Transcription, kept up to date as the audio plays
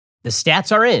The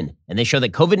stats are in, and they show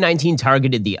that COVID-19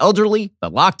 targeted the elderly,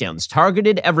 but lockdowns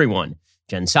targeted everyone.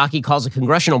 Jen Psaki calls a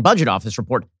Congressional Budget Office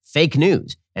report fake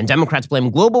news, and Democrats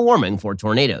blame global warming for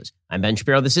tornadoes. I'm Ben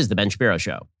Shapiro. This is The Ben Shapiro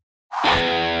Show.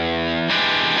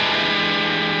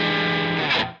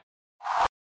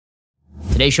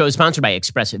 Today's show is sponsored by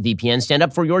ExpressVPN. Stand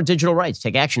up for your digital rights.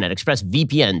 Take action at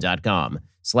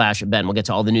expressvpn.com/Ben. We'll get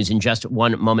to all the news in just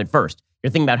one moment. First, you're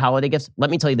thinking about holiday gifts?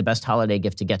 Let me tell you the best holiday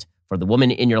gift to get for the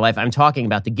woman in your life. I'm talking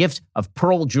about the gift of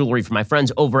pearl jewelry from my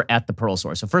friends over at the Pearl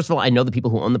Source. So first of all, I know the people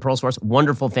who own the Pearl Source.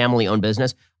 Wonderful family-owned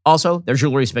business. Also, their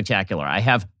jewelry is spectacular. I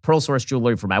have Pearl Source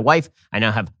jewelry for my wife. I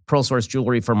now have Pearl Source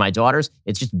jewelry for my daughters.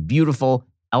 It's just beautiful,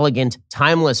 elegant,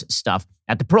 timeless stuff.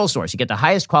 At the Pearl Source, you get the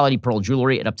highest quality pearl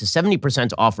jewelry at up to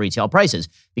 70% off retail prices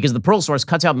because the Pearl Source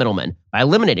cuts out middlemen by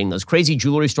eliminating those crazy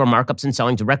jewelry store markups and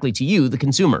selling directly to you, the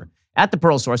consumer. At the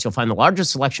Pearl Source, you'll find the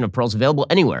largest selection of pearls available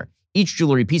anywhere. Each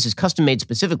jewelry piece is custom-made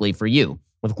specifically for you.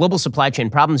 With global supply chain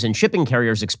problems and shipping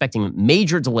carriers expecting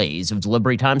major delays of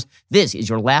delivery times, this is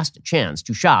your last chance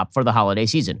to shop for the holiday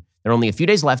season. There are only a few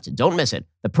days left. Don't miss it.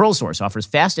 The Pearl Source offers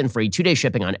fast and free 2-day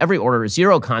shipping on every order,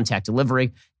 zero contact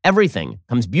delivery. Everything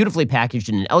comes beautifully packaged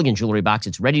in an elegant jewelry box.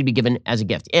 It's ready to be given as a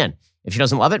gift. And if she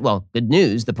doesn't love it, well, good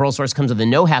news. The Pearl Source comes with a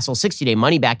no-hassle 60-day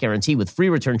money-back guarantee with free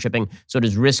return shipping, so it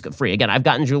is risk-free. Again, I've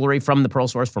gotten jewelry from the Pearl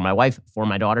Source for my wife, for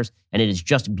my daughters, and it is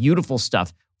just beautiful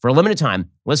stuff. For a limited time,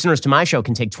 listeners to my show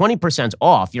can take 20%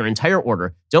 off your entire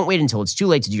order. Don't wait until it's too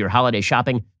late to do your holiday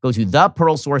shopping. Go to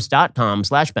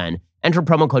thepearlsource.com/Ben. Enter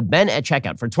promo code Ben at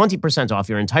checkout for 20% off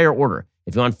your entire order.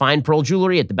 If you want fine pearl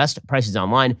jewelry at the best prices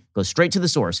online, go straight to the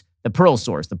source, the Pearl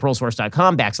Source,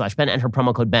 thepearlsource.com/Ben. Enter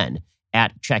promo code Ben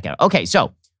at checkout. Okay,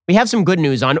 so we have some good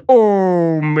news on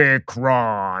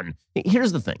Omicron.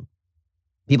 Here's the thing.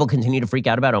 People continue to freak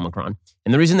out about Omicron.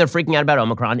 And the reason they're freaking out about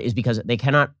Omicron is because they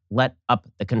cannot let up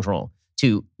the control.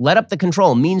 To let up the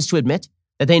control means to admit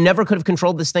that they never could have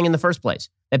controlled this thing in the first place.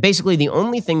 That basically the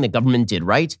only thing the government did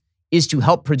right is to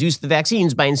help produce the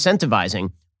vaccines by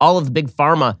incentivizing all of the big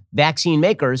pharma vaccine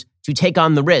makers to take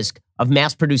on the risk of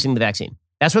mass producing the vaccine.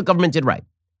 That's what government did right.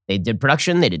 They did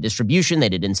production, they did distribution, they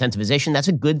did incentivization. That's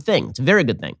a good thing. It's a very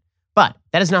good thing. But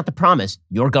that is not the promise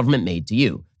your government made to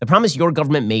you. The promise your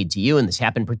government made to you, and this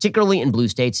happened particularly in blue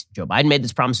states, Joe Biden made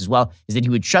this promise as well, is that he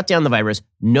would shut down the virus.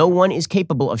 No one is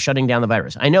capable of shutting down the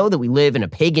virus. I know that we live in a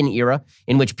pagan era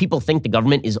in which people think the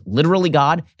government is literally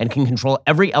God and can control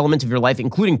every element of your life,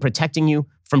 including protecting you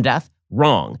from death.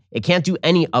 Wrong. It can't do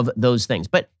any of those things.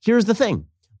 But here's the thing.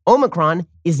 Omicron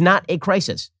is not a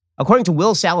crisis. According to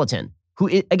Will Salatin, who,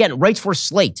 again, writes for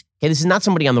Slate, okay, this is not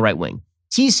somebody on the right wing,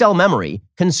 T-cell memory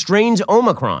constrains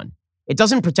Omicron. It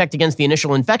doesn't protect against the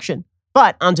initial infection,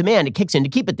 but on demand, it kicks in to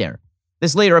keep it there.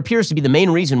 This later appears to be the main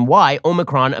reason why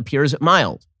Omicron appears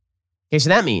mild. Okay, so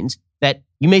that means that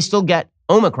you may still get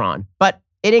Omicron, but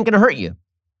it ain't going to hurt you.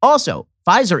 Also,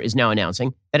 Pfizer is now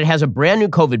announcing that it has a brand new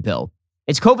COVID pill.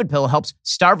 Its COVID pill helps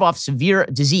starve off severe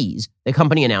disease, the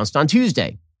company announced on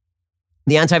Tuesday.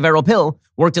 The antiviral pill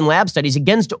worked in lab studies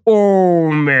against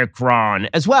Omicron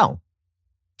as well.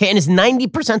 Okay, and is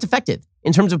 90% effective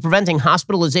in terms of preventing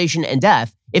hospitalization and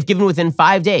death if given within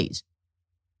 5 days.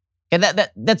 Okay,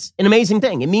 that's an amazing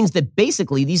thing. It means that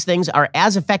basically these things are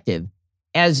as effective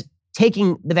as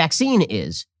taking the vaccine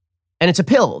is, and it's a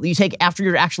pill that you take after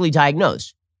you're actually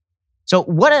diagnosed. So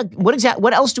what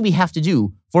else do we have to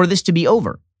do for this to be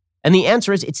over? And the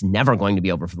answer is it's never going to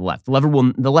be over for the left.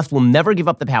 The left will never give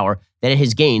up the power that it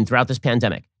has gained throughout this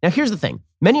pandemic. Now, here's the thing.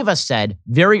 Many of us said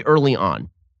very early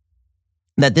on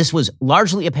that this was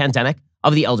largely a pandemic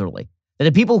of the elderly, that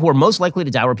the people who were most likely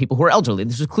to die were people who were elderly.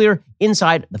 This was clear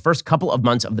inside the first couple of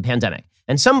months of the pandemic.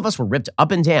 And some of us were ripped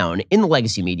up and down in the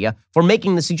legacy media for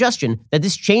making the suggestion that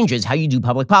this changes how you do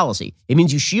public policy. It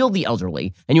means you shield the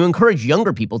elderly and you encourage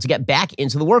younger people to get back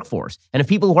into the workforce. And if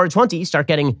people who are 20 start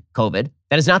getting COVID,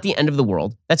 that is not the end of the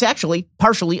world. That's actually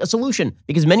partially a solution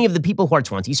because many of the people who are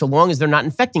 20, so long as they're not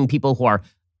infecting people who are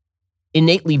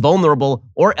innately vulnerable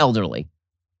or elderly,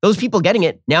 those people getting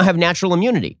it now have natural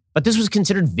immunity. But this was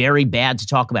considered very bad to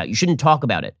talk about. You shouldn't talk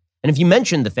about it. And if you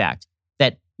mention the fact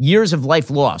that years of life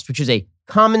lost, which is a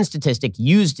common statistic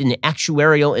used in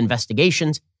actuarial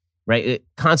investigations, right?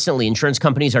 Constantly, insurance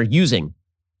companies are using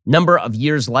number of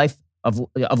years life of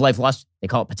life lost. They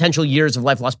call it potential years of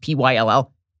life lost, PYLL.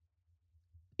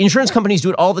 Insurance companies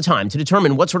do it all the time to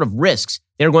determine what sort of risks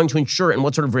they're going to insure and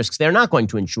what sort of risks they're not going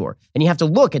to insure. And you have to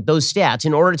look at those stats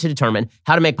in order to determine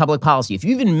how to make public policy. If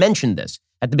you even mentioned this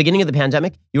at the beginning of the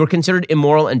pandemic, you were considered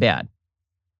immoral and bad.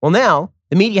 Well, now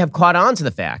the media have caught on to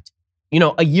the fact,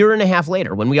 a year and a half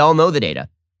later, when we all know the data,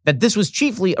 that this was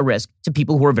chiefly a risk to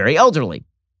people who are very elderly.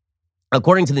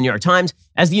 According to the New York Times,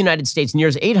 as the United States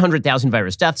nears 800,000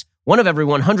 virus deaths, 1 of every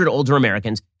 100 older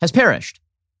Americans has perished.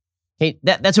 Okay,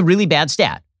 that's a really bad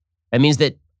stat. That means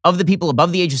that of the people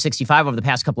above the age of 65 over the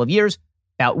past couple of years,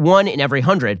 about 1 in every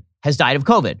 100 has died of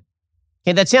COVID.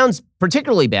 Okay, that sounds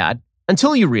particularly bad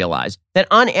until you realize that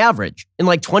on average, in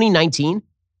like 2019,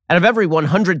 out of every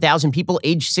 100,000 people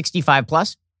aged 65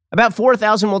 plus, about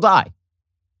 4,000 will die.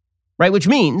 Right? Which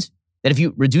means that if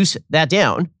you reduce that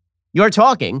down, you're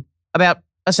talking about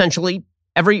essentially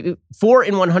every 4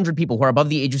 in 100 people who are above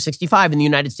the age of 65 in the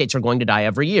United States are going to die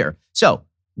every year. So,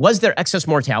 was there excess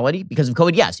mortality because of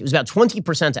COVID? Yes, it was about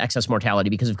 20% excess mortality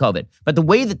because of COVID. But the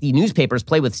way that the newspapers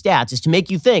play with stats is to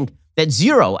make you think that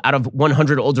 0 out of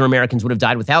 100 older Americans would have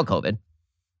died without COVID.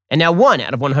 And now 1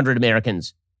 out of 100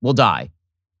 Americans will die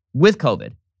with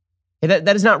COVID.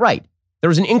 That is not right. There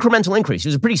was an incremental increase. It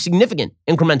was a pretty significant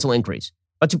incremental increase.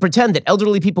 But to pretend that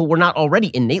elderly people were not already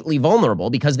innately vulnerable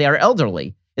because they are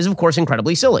elderly is, of course,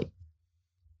 incredibly silly.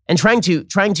 And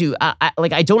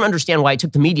I don't understand why it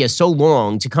took the media so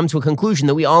long to come to a conclusion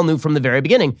that we all knew from the very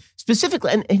beginning.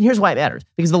 Specifically, and here's why it matters.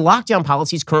 Because the lockdown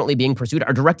policies currently being pursued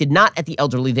are directed not at the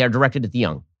elderly, they are directed at the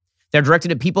young. They're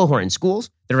directed at people who are in schools.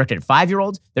 They're directed at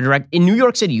 5-year-olds. In New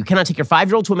York City, you cannot take your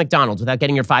 5-year-old to a McDonald's without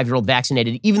getting your 5-year-old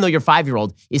vaccinated, even though your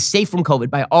 5-year-old is safe from COVID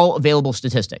by all available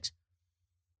statistics.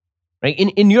 Right?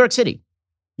 In New York City,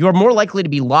 you are more likely to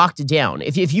be locked down.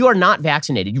 If you are not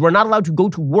vaccinated, you are not allowed to go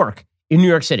to work in New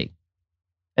York City.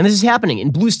 And this is happening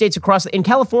in blue states in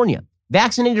California,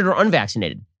 vaccinated or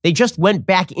unvaccinated. They just went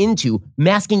back into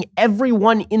masking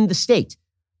everyone in the state.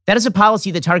 That is a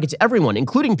policy that targets everyone,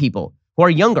 including people who are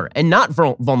younger and not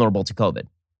vulnerable to COVID,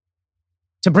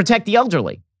 to protect the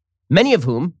elderly, many of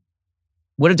whom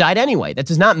would have died anyway. That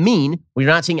does not mean we're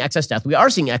not seeing excess death. We are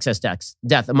seeing excess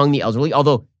death among the elderly,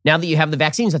 although now that you have the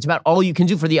vaccines, that's about all you can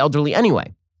do for the elderly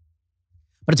anyway.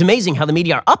 But it's amazing how the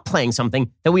media are upplaying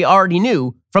something that we already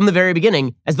knew from the very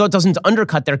beginning, as though it doesn't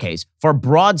undercut their case for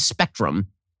broad spectrum,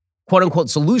 quote unquote,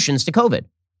 solutions to COVID.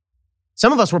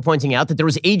 Some of us were pointing out that there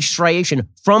was age striation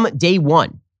from day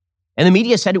one. And the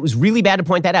media said it was really bad to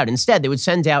point that out. Instead, they would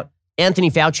send out Anthony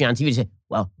Fauci on TV to say,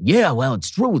 it's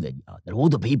true that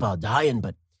older people are dying,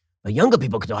 but younger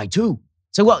people could die too.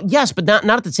 So, well, yes, but not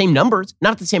at the same numbers,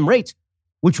 not at the same rates,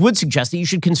 which would suggest that you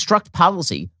should construct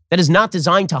policy that is not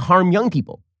designed to harm young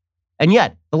people. And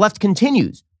yet, the left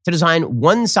continues to design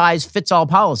one-size-fits-all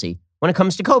policy when it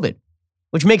comes to COVID,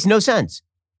 which makes no sense.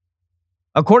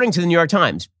 According to the New York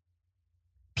Times,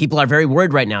 people are very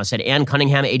worried right now, said Ann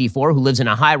Cunningham, 84, who lives in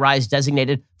a high-rise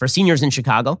designated for seniors in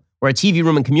Chicago, where a TV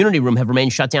room and community room have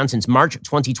remained shut down since March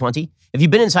 2020. If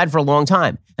you've been inside for a long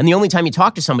time, and the only time you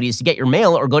talk to somebody is to get your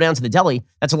mail or go down to the deli,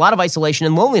 that's a lot of isolation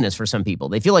and loneliness for some people.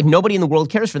 They feel like nobody in the world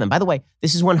cares for them. By the way,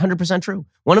 this is 100% true.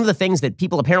 One of the things that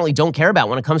people apparently don't care about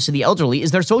when it comes to the elderly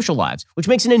is their social lives, which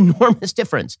makes an enormous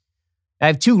difference. I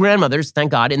have 2 grandmothers,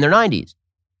 thank God, in their 90s.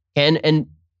 And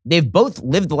they've both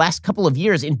lived the last couple of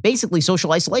years in basically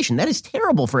social isolation. That is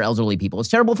terrible for elderly people. It's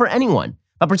terrible for anyone.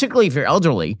 But particularly if you're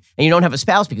elderly and you don't have a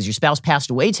spouse because your spouse passed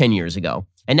away 10 years ago,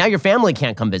 and now your family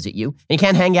can't come visit you, and you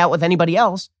can't hang out with anybody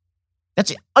else.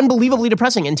 That's unbelievably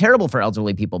depressing and terrible for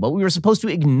elderly people. But we were supposed to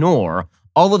ignore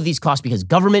all of these costs because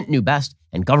government knew best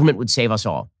and government would save us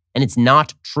all. And it's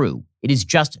not true. It is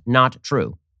just not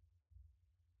true.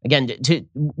 Again,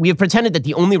 we have pretended that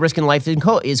the only risk in life is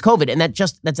COVID, and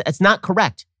that's not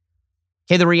correct.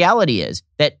 Okay, the reality is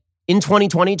that in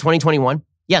 2020, 2021,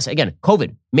 yes, again,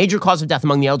 COVID, major cause of death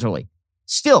among the elderly.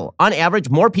 Still, on average,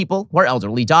 more people who are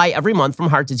elderly die every month from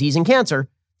heart disease and cancer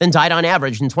than died on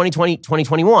average in 2020,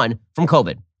 2021 from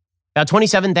COVID. About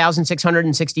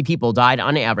 27,660 people died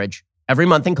on average every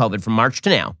month in COVID from March to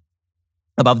now,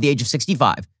 above the age of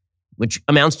 65, which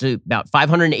amounts to about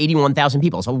 581,000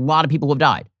 people. So a lot of people have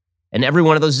died. And every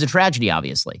one of those is a tragedy,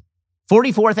 obviously.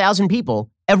 44,000 people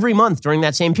every month during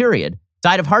that same period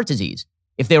died of heart disease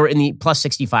if they were in the plus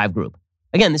 65 group.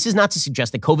 Again, this is not to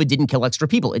suggest that COVID didn't kill extra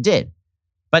people. It did.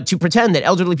 But to pretend that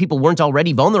elderly people weren't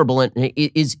already vulnerable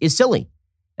is silly.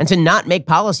 And to not make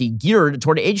policy geared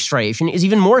toward age striation is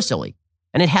even more silly.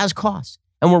 And it has costs.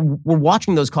 And we're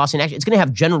watching those costs in action. It's going to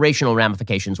have generational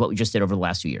ramifications, what we just did over the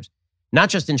last 2 years. Not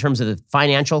just in terms of the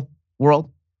financial world,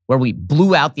 where we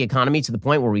blew out the economy to the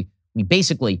point where we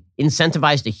basically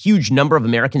incentivized a huge number of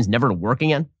Americans never to work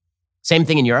again. Same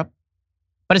thing in Europe.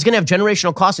 But it's going to have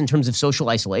generational costs in terms of social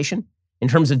isolation, in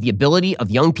terms of the ability of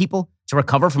young people to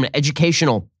recover from an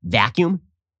educational vacuum.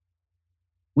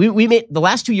 We made the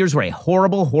last 2 years were a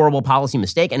horrible, horrible policy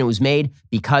mistake, and it was made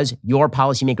because your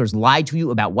policymakers lied to you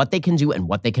about what they can do and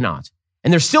what they cannot.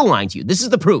 And they're still lying to you. This is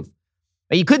the proof.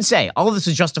 But you could say all of this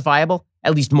is justifiable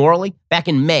at least morally, back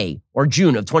in May or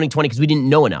June of 2020 because we didn't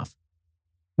know enough.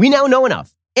 We now know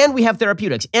enough, and we have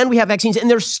therapeutics, and we have vaccines, and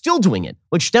they're still doing it,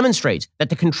 which demonstrates that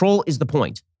the control is the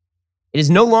point. It is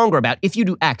no longer about if you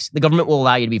do X, the government will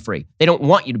allow you to be free. They don't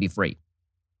want you to be free.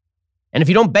 And if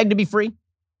you don't beg to be free,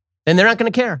 then they're not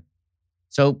going to care.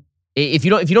 So if you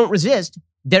don't resist,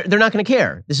 they're not going to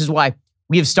care. This is why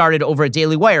we have started over at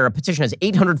Daily Wire. A petition has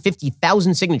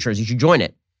 850,000 signatures. You should join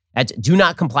it at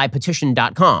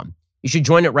donotcomplypetition.com. You should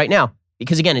join it right now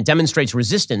because, again, it demonstrates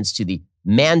resistance to the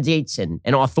mandates and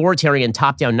authoritarian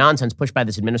top-down nonsense pushed by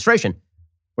this administration.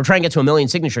 We're trying to get to 1 million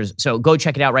signatures, so go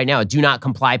check it out right now at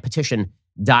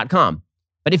donotcomplypetition.com.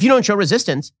 But if you don't show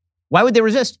resistance, why would they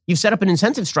resist? You've set up an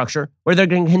incentive structure where they're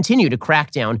going to continue to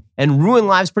crack down and ruin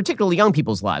lives, particularly young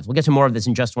people's lives. We'll get to more of this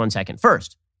in just 1 second.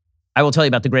 First, I will tell you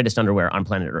about the greatest underwear on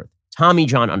planet Earth, Tommy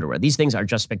John underwear. These things are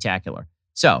just spectacular.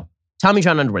 So, Tommy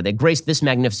John underwear, they grace this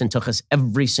magnificent tuchus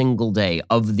every single day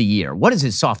of the year. What is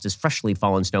as soft as freshly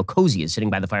fallen snow, cozy as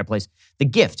sitting by the fireplace? The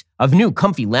gift of new,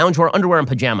 comfy loungewear, underwear, and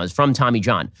pajamas from Tommy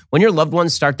John. When your loved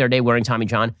ones start their day wearing Tommy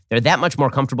John, they're that much more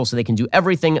comfortable so they can do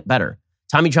everything better.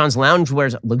 Tommy John's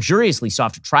loungewear's luxuriously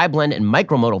soft tri-blend and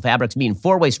micromodal fabrics mean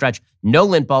 4-way stretch, no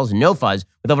lint balls, no fuzz.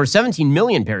 With over 17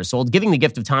 million pairs sold, giving the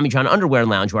gift of Tommy John underwear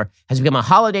and loungewear has become a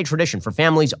holiday tradition for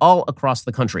families all across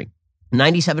the country.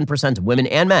 97% of women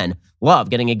and men love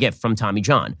getting a gift from Tommy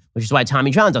John, which is why Tommy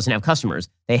John doesn't have customers.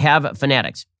 They have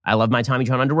fanatics. I love my Tommy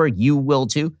John underwear. You will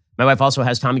too. My wife also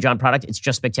has Tommy John product. It's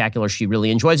just spectacular. She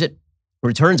really enjoys it.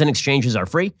 Returns and exchanges are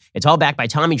free. It's all backed by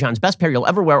Tommy John's best pair you'll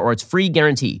ever wear or its free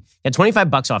guarantee. Get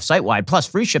 $25 off site-wide plus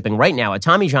free shipping right now at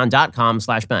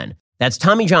TommyJohn.com/Ben. That's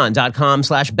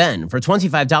TommyJohn.com/Ben for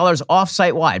 $25 off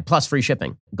site-wide plus free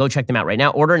shipping. Go check them out right now.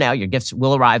 Order now. Your gifts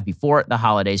will arrive before the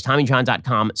holidays.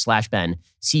 TommyJohn.com/Ben.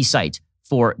 See site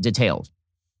for details.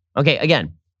 Okay,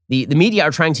 again, the media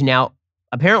are trying to now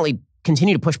apparently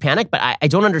continue to push panic, but I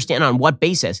don't understand on what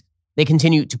basis they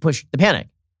continue to push the panic.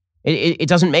 It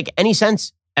doesn't make any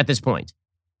sense at this point.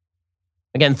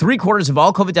 Again, 3/4 of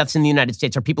all COVID deaths in the United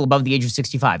States are people above the age of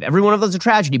 65. Every one of those is a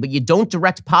tragedy, but you don't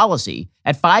direct policy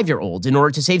at 5-year-olds in order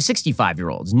to save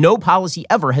 65-year-olds. No policy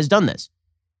ever has done this.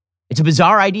 It's a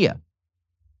bizarre idea.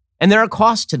 And there are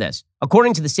costs to this.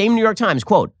 According to the same New York Times,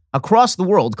 quote, across the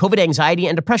world, COVID anxiety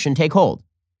and depression take hold.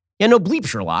 Yeah, no bleep,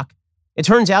 Sherlock. It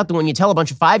turns out that when you tell a bunch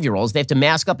of 5-year-olds they have to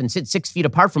mask up and sit 6 feet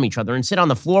apart from each other and sit on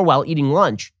the floor while eating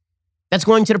lunch, that's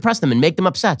going to depress them and make them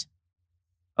upset.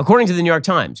 According to the New York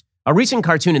Times, a recent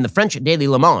cartoon in the French Daily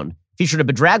Le Monde featured a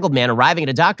bedraggled man arriving at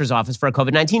a doctor's office for a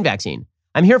COVID-19 vaccine.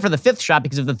 I'm here for the 5th shot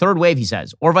because of the 3rd wave, he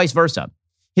says, or vice versa.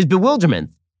 His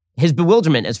bewilderment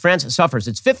as France suffers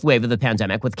its 5th wave of the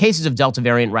pandemic, with cases of Delta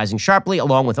variant rising sharply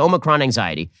along with Omicron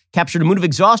anxiety, captured a mood of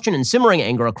exhaustion and simmering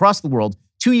anger across the world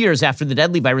 2 years after the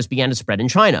deadly virus began to spread in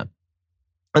China.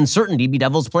 Uncertainty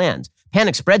bedevils plans.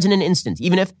 Panic spreads in an instant,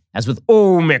 even if, as with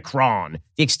Omicron,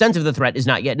 the extent of the threat is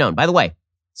not yet known. By the way,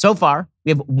 so far,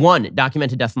 we have 1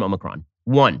 documented death from Omicron.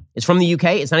 1. It's from the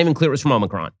UK. It's not even clear it was from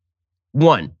Omicron.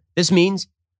 1. This means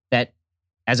that,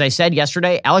 as I said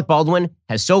yesterday, Alec Baldwin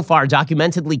has so far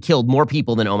documentedly killed more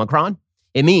people than Omicron.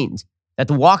 It means that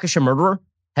the Waukesha murderer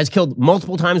has killed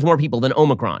multiple times more people than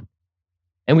Omicron.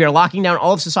 And we are locking down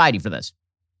all of society for this.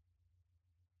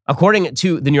 According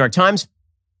to the New York Times,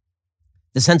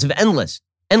 the sense of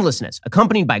endlessness,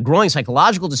 accompanied by growing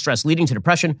psychological distress leading to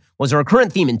depression, was a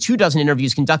recurrent theme in 24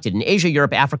 interviews conducted in Asia,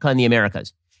 Europe, Africa, and the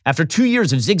Americas. After 2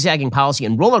 years of zigzagging policy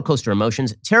and roller coaster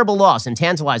emotions, terrible loss and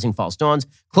tantalizing false dawns,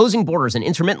 closing borders and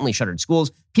intermittently shuttered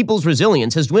schools, people's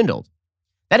resilience has dwindled.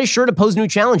 That is sure to pose new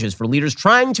challenges for leaders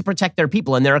trying to protect their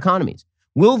people and their economies.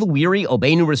 Will the weary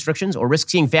obey new restrictions or risk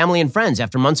seeing family and friends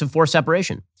after months of forced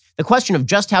separation? The question of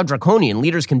just how draconian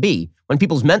leaders can be when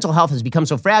people's mental health has become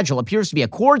so fragile appears to be a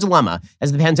core dilemma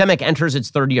as the pandemic enters its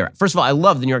 3rd year. First of all, I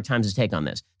love the New York Times' take on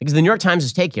this, because the New York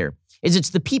Times' take here is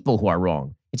it's the people who are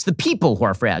wrong. It's the people who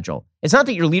are fragile. It's not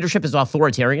that your leadership is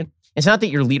authoritarian. It's not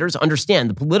that your leaders understand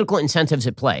the political incentives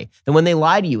at play, that when they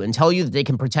lie to you and tell you that they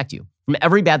can protect you from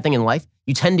every bad thing in life,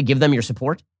 you tend to give them your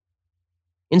support.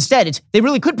 Instead, it's they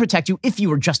really could protect you if you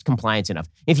were just compliant enough.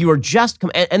 If you were just,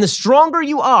 and the stronger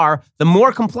you are, the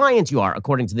more compliant you are,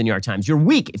 according to the New York Times. You're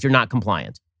weak if you're not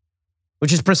compliant,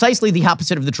 which is precisely the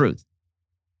opposite of the truth.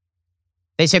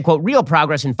 They say, quote, real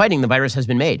progress in fighting the virus has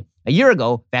been made. A year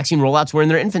ago, vaccine rollouts were in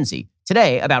their infancy.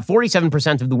 Today, about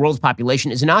 47% of the world's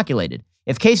population is inoculated.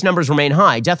 If case numbers remain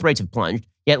high, death rates have plunged,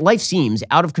 yet life seems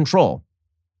out of control.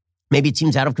 Maybe it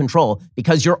seems out of control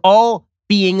because you're all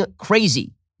being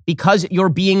crazy. Because you're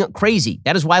being crazy.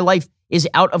 That is why life is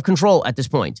out of control at this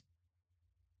point.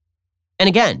 And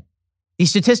again, The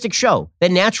statistics show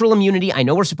that natural immunity, I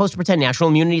know we're supposed to pretend natural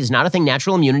immunity is not a thing.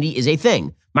 Natural immunity is a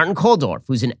thing. Martin Kulldorff,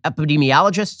 who's an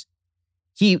epidemiologist,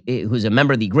 who's a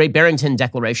member of the Great Barrington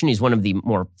Declaration, he's one of the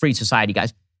more free society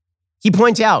guys, he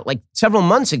points out, like several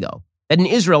months ago, that in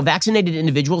Israel, vaccinated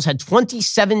individuals had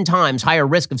 27 times higher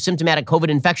risk of symptomatic COVID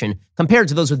infection compared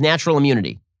to those with natural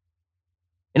immunity.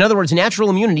 In other words,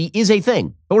 natural immunity is a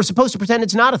thing, but we're supposed to pretend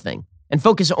it's not a thing and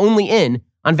focus only in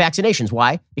on vaccinations.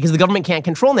 Why? Because the government can't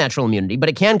control natural immunity, but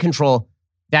it can control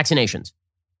vaccinations.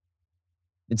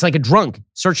 It's like a drunk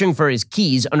searching for his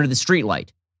keys under the streetlight.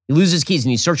 He loses his keys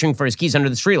and he's searching for his keys under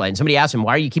the streetlight. And somebody asks him,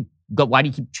 why do you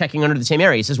keep checking under the same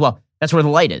area? He says, well, that's where the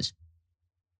light is.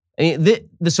 I mean,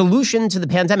 the solution to the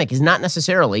pandemic is not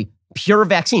necessarily pure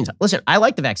vaccines. Listen, I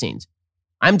like the vaccines.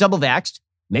 I'm double vaxxed.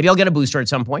 Maybe I'll get a booster at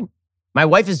some point. My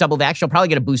wife is double vaxxed. She'll probably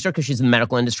get a booster because she's in the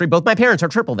medical industry. Both my parents are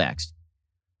triple vaxxed.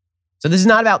 So this is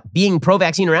not about being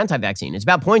pro-vaccine or anti-vaccine. It's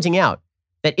about pointing out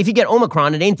that if you get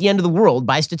Omicron, it ain't the end of the world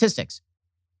by statistics.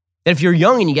 That if you're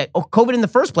young and you get COVID in the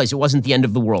first place, it wasn't the end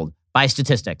of the world by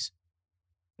statistics.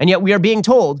 And yet we are being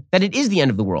told that it is the end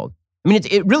of the world. I mean,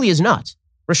 it really is nuts.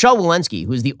 Rochelle Walensky,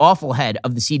 who is the awful head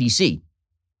of the CDC,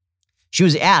 she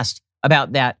was asked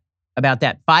about that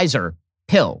Pfizer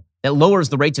pill that lowers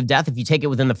the rates of death if you take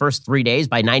it within the first 3 days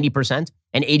by 90%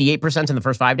 and 88% in the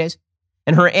first 5 days.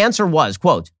 And her answer was,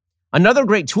 quote, another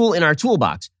great tool in our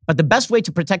toolbox, but the best way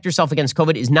to protect yourself against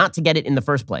COVID is not to get it in the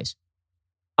first place.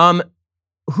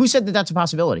 Who said that that's a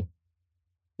possibility?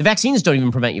 The vaccines don't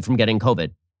even prevent you from getting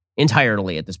COVID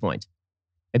entirely at this point.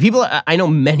 And I know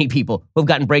many people who have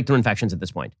gotten breakthrough infections at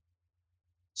this point.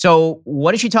 So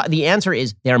what is she talking? The answer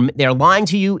is they're lying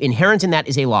to you. Inherent in that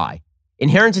is a lie.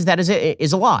 Inherent is that is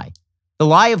a lie. The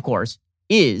lie, of course,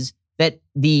 is that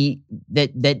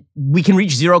that we can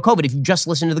reach zero COVID if you just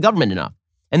listen to the government enough.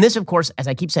 And this, of course, as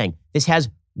I keep saying, this has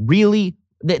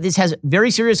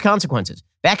very serious consequences.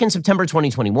 Back in September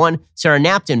 2021, Sarah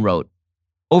Napton wrote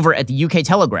over at the UK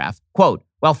Telegraph, quote,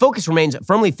 while focus remains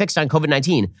firmly fixed on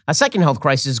COVID-19, a second health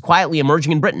crisis is quietly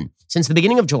emerging in Britain. Since the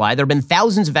beginning of July, there have been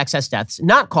thousands of excess deaths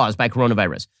not caused by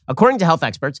coronavirus. According to health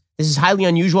experts, this is highly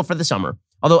unusual for the summer.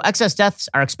 Although excess deaths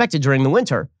are expected during the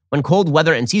winter, when cold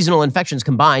weather and seasonal infections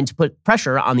combine to put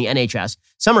pressure on the NHS,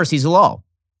 summer sees a lull.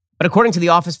 But according to the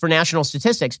Office for National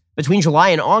Statistics, between July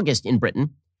and August in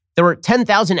Britain, there were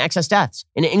 10,000 excess deaths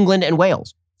in England and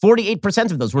Wales.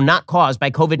 48% of those were not caused by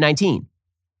COVID-19.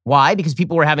 Why? Because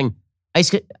people were having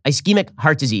ischemic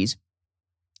heart disease.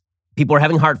 People were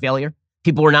having heart failure.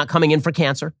 People were not coming in for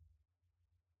cancer.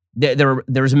 There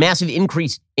was a massive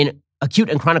increase in acute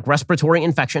and chronic respiratory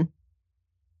infection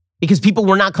because people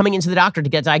were not coming into the doctor to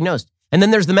get diagnosed. And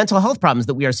then there's the mental health problems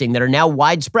that we are seeing that are now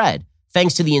widespread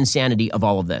thanks to the insanity of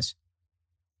all of this.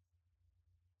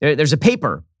 There's a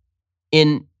paper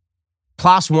in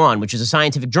PLOS One, which is a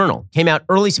scientific journal, came out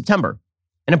early September,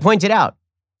 and it pointed out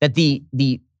that the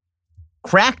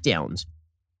crackdowns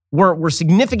were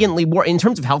significantly more, in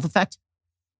terms of health effect,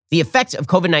 the effects of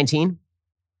COVID-19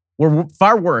 were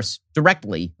far worse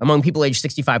directly among people aged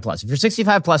 65 plus. If you're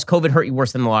 65 plus, COVID hurt you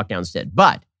worse than the lockdowns did.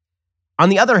 But on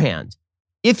the other hand,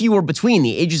 if you were between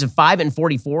the ages of 5 and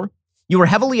 44, you were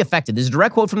heavily affected. This is a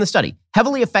direct quote from the study.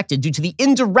 Heavily affected due to the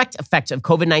indirect effects of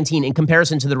COVID-19 in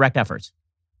comparison to the direct efforts.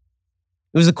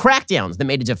 It was the crackdowns that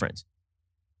made a difference.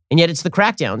 And yet it's the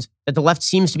crackdowns that the left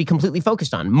seems to be completely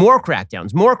focused on. More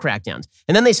crackdowns, more crackdowns.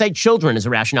 And then they cite children as a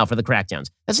rationale for the crackdowns.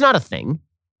 That's not a thing.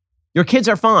 Your kids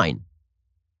are fine.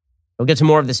 We'll get to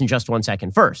more of this in just 1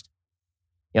 second. First,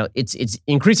 it's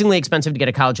increasingly expensive to get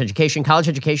a college education. College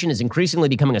education is increasingly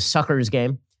becoming a sucker's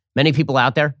game. Many people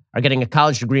out there are getting a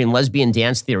college degree in lesbian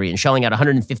dance theory and shelling out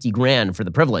 $150,000 for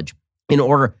the privilege in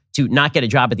order to not get a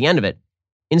job at the end of it.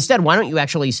 Instead, why don't you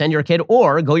actually send your kid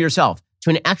or go yourself to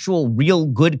an actual real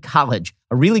good college,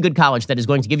 a really good college that is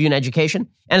going to give you an education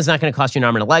and it's not going to cost you an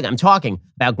arm and a leg. I'm talking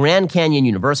about Grand Canyon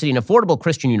University, an affordable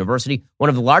Christian university, one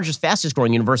of the largest, fastest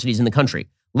growing universities in the country.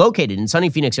 Located in sunny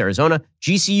Phoenix, Arizona,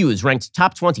 GCU is ranked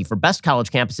top 20 for best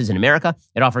college campuses in America.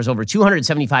 It offers over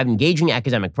 275 engaging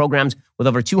academic programs with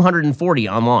over 240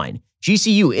 online.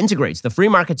 GCU integrates the free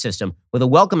market system with a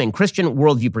welcoming Christian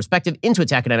worldview perspective into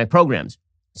its academic programs,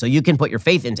 so you can put your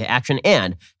faith into action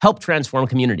and help transform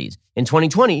communities. In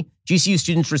 2020, GCU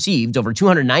students received over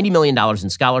 $290 million in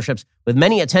scholarships, with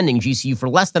many attending GCU for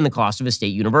less than the cost of a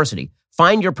state university.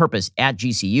 Find your purpose at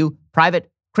GCU. Private,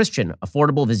 Christian,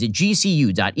 affordable. Visit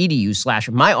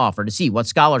gcu.edu/myoffer to see what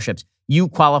scholarships you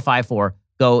qualify for.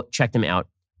 Go check them out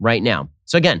right now.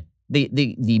 So again,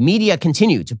 the media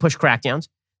continue to push crackdowns.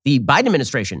 The Biden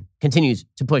administration continues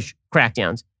to push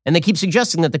crackdowns. And they keep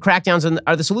suggesting that the crackdowns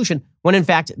are the solution, when in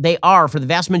fact they are, for the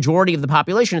vast majority of the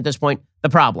population at this point, the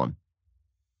problem.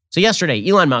 So yesterday,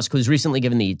 Elon Musk, who's recently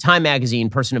given the Time Magazine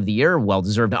Person of the Year,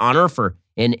 well-deserved honor for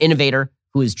an innovator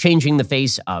who is changing the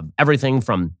face of everything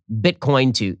from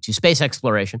Bitcoin to space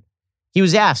exploration, he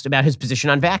was asked about his position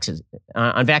on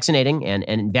vaccinating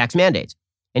and vax mandates.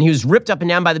 And he was ripped up and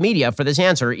down by the media for this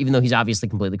answer, even though he's obviously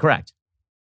completely correct.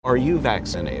 Are you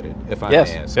vaccinated, if I yes.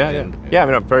 may ask? Yeah. I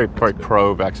mean, I'm very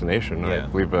pro-vaccination. Yeah. I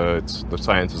believe the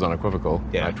science is unequivocal.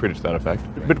 Yeah. I tweeted to that effect.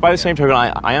 But by the same token,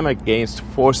 I am against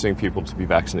forcing people to be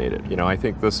vaccinated. I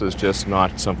think this is just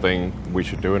not something we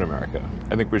should do in America.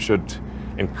 I think we should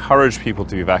encourage people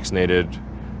to be vaccinated,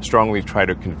 strongly try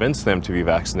to convince them to be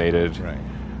vaccinated, Right.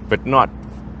 but not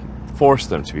force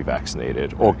them to be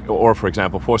vaccinated, or for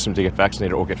example, force them to get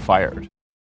vaccinated or get fired.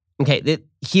 Okay,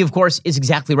 he, of course, is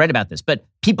exactly right about this, but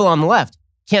people on the left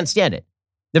can't stand it.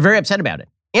 They're very upset about it.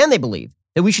 And they believe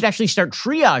that we should actually start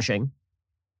triaging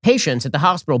patients at the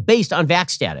hospital based on vax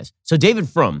status. So David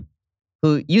Frum,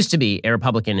 who used to be a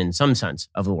Republican in some sense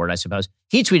of the word, I suppose,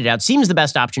 he tweeted out, seems the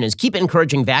best option is keep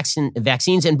encouraging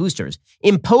vaccines and boosters.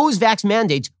 Impose vax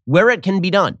mandates where it can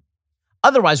be done.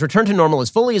 Otherwise, return to normal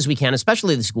as fully as we can,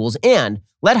 especially the schools, and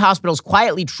let hospitals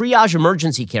quietly triage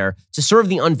emergency care to serve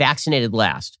the unvaccinated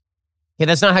last. Okay,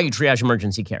 that's not how you triage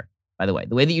emergency care, by the way.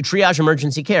 The way that you triage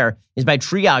emergency care is by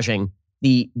triaging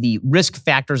the risk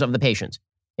factors of the patients.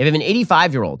 If you have an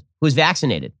 85-year-old who is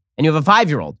vaccinated and you have a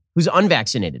 5-year-old who's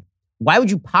unvaccinated, why would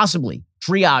you possibly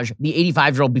triage the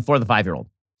 85-year-old before the 5-year-old?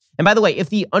 And by the way, if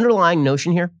the underlying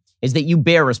notion here is that you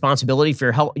bear responsibility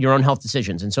for your own health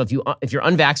decisions, and so if you're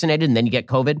unvaccinated and then you get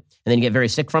COVID and then you get very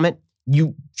sick from it,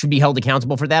 you should be held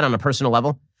accountable for that on a personal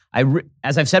level.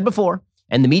 As I've said before,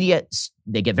 and the media,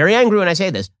 they get very angry when I say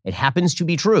this, it happens to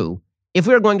be true. If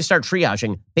we are going to start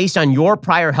triaging based on your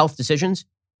prior health decisions,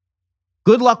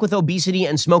 good luck with obesity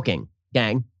and smoking,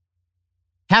 gang.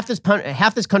 Half this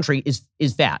country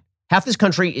is fat. Half this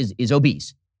country is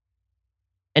obese.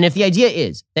 And if the idea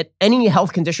is that any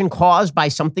health condition caused by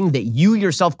something that you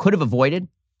yourself could have avoided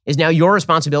is now your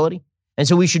responsibility, and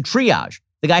so we should triage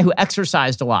the guy who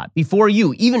exercised a lot before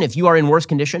you, even if you are in worse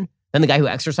condition than the guy who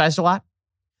exercised a lot,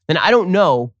 then I don't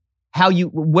know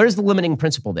where's the limiting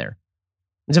principle there?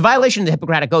 It's a violation of the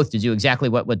Hippocratic Oath to do exactly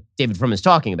what David Frum is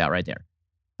talking about right there.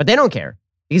 But they don't care.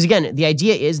 Because again, the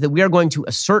idea is that we are going to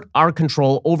assert our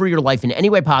control over your life in any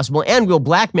way possible, and we'll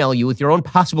blackmail you with your own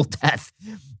possible death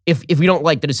if we don't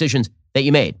like the decisions that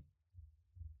you made.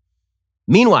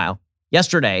 Meanwhile,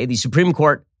 yesterday, the Supreme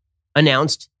Court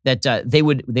announced that they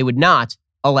would not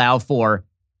allow for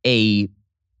a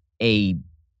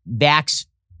vax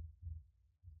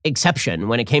exception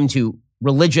when it came to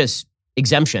religious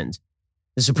exemptions.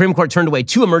 The Supreme Court turned away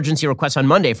 2 emergency requests on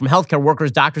Monday from healthcare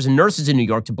workers, doctors, and nurses in New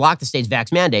York to block the state's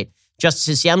vax mandate.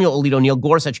 Justices Samuel Alito, Neil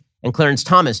Gorsuch, and Clarence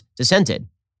Thomas dissented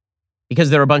because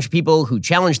there were a bunch of people who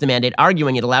challenged the mandate,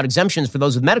 arguing it allowed exemptions for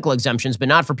those with medical exemptions, but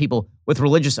not for people with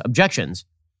religious objections.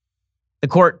 The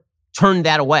court turned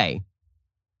that away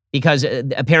because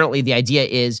apparently the idea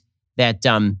is that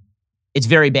it's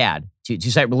very bad to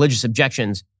cite religious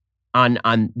objections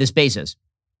on this basis.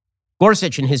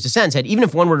 Gorsuch, in his dissent, said even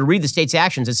if one were to read the state's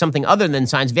actions as something other than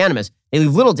signs of animus, they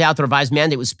leave little doubt the revised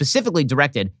mandate was specifically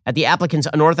directed at the applicant's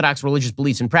unorthodox religious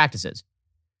beliefs and practices.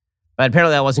 But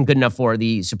apparently that wasn't good enough for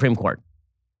the Supreme Court.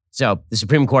 So the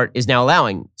Supreme Court is now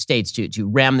allowing states to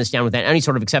ram this down without any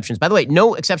sort of exceptions. By the way,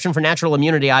 no exception for natural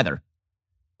immunity either,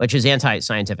 which is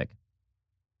anti-scientific.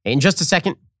 In just a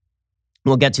second,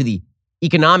 we'll get to the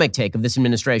economic take of this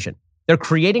administration. They're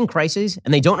creating crises,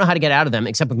 and they don't know how to get out of them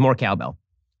except with more cowbell.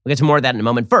 We'll get to more of that in a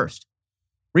moment. First,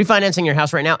 refinancing your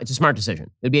house right now, it's a smart decision.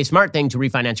 It would be a smart thing to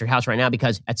refinance your house right now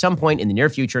because at some point in the near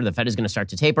future, the Fed is going to start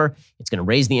to taper. It's going to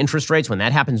raise the interest rates. When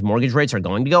that happens, mortgage rates are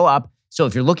going to go up. So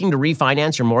if you're looking to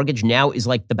refinance your mortgage, now is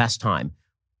like the best time.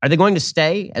 Are they going to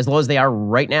stay as low as they are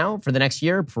right now for the next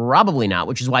year? Probably not,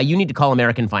 which is why you need to call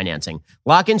American Financing.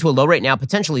 Lock into a low rate now,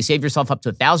 potentially save yourself up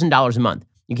to $1,000 a month.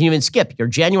 You can even skip your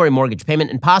January mortgage payment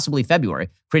and possibly February,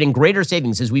 creating greater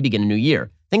savings as we begin a new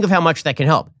year. Think of how much that can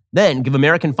help. Then give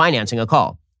American Financing a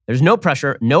call. There's no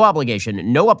pressure, no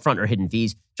obligation, no upfront or hidden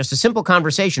fees, just a simple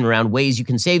conversation around ways you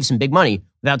can save some big money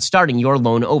without starting your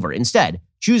loan over. Instead,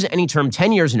 choose any term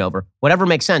 10 years and over, whatever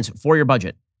makes sense for your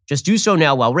budget. Just do so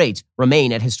now while rates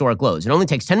remain at historic lows. It only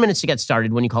takes 10 minutes to get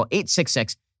started when you call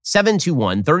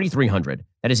 866-721-3300.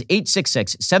 That is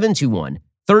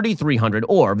 866-721-3300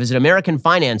 or visit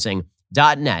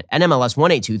AmericanFinancing.net, NMLS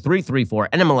 182334,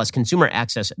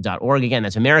 NMLSConsumerAccess.org. Again,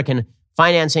 that's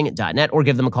AmericanFinancing.net or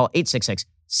give them a call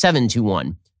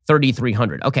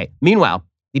 866-721-3300. Okay, meanwhile,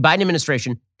 the Biden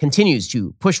administration continues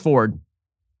to push forward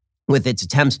with its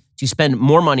attempts to spend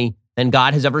more money than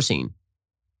God has ever seen.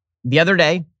 The other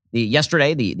day,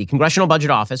 yesterday, the Congressional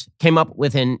Budget Office came up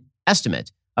with an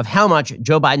estimate of how much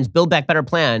Joe Biden's Build Back Better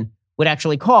plan would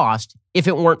actually cost if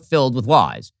it weren't filled with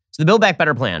lies. So the Build Back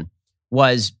Better plan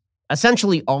was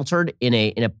essentially altered in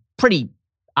a pretty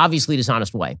obviously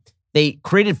dishonest way. They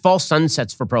created false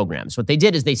sunsets for programs. What they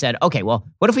did is they said, okay, well,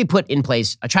 what if we put in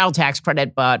place a child tax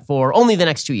credit, but for only the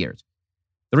next 2 years?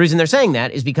 The reason they're saying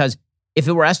that is because if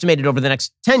it were estimated over the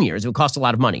next 10 years, it would cost a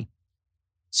lot of money.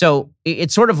 So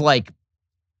it's sort of like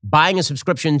buying a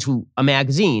subscription to a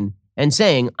magazine and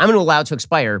saying, I'm going to allow it to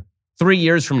expire 3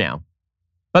 years from now.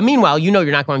 But meanwhile, you know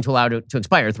you're not going to allow it to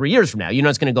expire 3 years from now. You know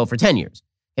it's going to go for 10 years.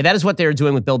 And that is what they're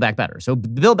doing with Build Back Better. So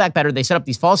Build Back Better, they set up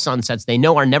these false sunsets they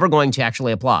know are never going to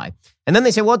actually apply. And then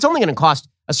they say, well, it's only going to cost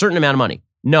a certain amount of money.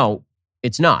 No,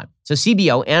 it's not. So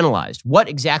CBO analyzed what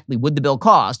exactly would the bill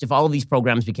cost if all of these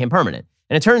programs became permanent.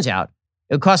 And it turns out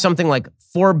it would cost something like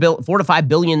 $4 to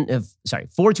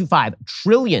 $5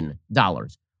 trillion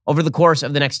over the course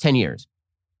of the next 10 years.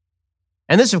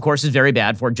 And this, of course, is very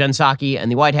bad for Jen Psaki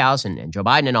and the White House and Joe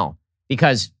Biden and all,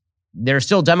 because there are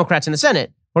still Democrats in the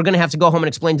Senate who are going to have to go home and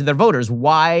explain to their voters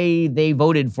why they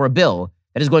voted for a bill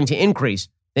that is going to increase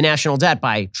the national debt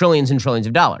by trillions and trillions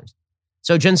of dollars.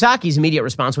 So Jen Psaki's immediate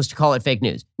response was to call it fake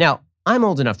news. Now, I'm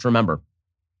old enough to remember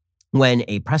when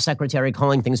a press secretary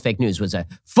calling things fake news was a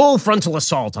full frontal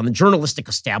assault on the journalistic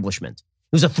establishment.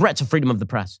 It was a threat to freedom of the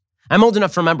press. I'm old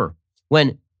enough to remember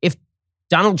when, if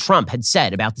Donald Trump had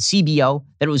said about the CBO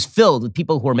that it was filled with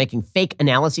people who were making fake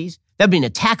analyses, that would be an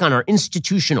attack on our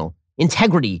institutional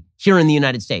integrity here in the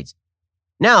United States.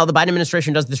 Now, the Biden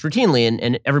administration does this routinely,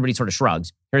 and everybody sort of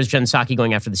shrugs. Here's Jen Psaki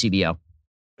going after the CBO.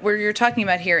 What you're talking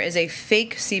about here is a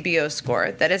fake CBO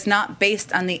score that is not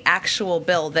based on the actual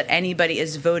bill that anybody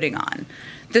is voting on.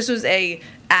 This was a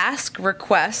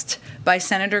request by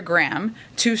Senator Graham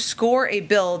to score a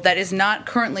bill that is not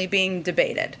currently being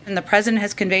debated. And the president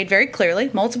has conveyed very clearly,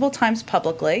 multiple times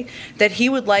publicly, that he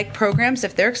would like programs,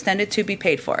 if they're extended, to be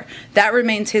paid for. That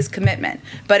remains his commitment.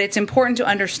 But it's important to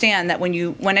understand that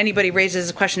when anybody raises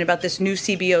a question about this new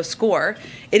CBO score,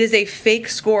 it is a fake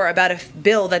score about a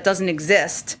bill that doesn't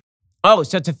exist. Oh,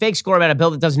 so it's a fake score about a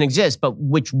bill that doesn't exist, but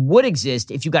which would exist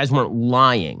if you guys weren't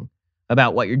lying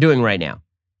about what you're doing right now.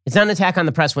 It's not an attack on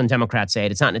the press when Democrats say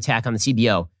it. It's not an attack on the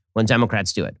CBO when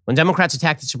Democrats do it. When Democrats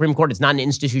attack the Supreme Court, it's not an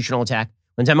institutional attack.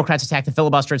 When Democrats attack the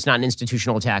filibuster, it's not an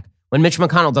institutional attack. When Mitch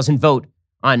McConnell doesn't vote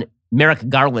on Merrick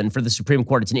Garland for the Supreme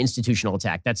Court, it's an institutional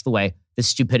attack. That's the way this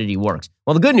stupidity works.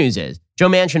 Well, the good news is Joe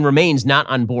Manchin remains not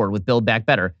on board with Build Back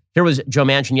Better. Here was Joe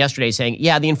Manchin yesterday saying,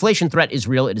 yeah, the inflation threat is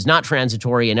real. It is not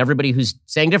transitory. And everybody who's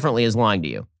saying differently is lying to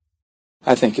you.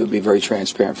 I think it would be very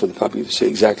transparent for the public to see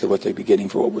exactly what they'd be getting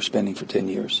for what we're spending for 10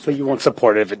 years. So you won't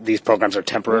support it if these programs are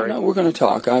temporary? No, we're going to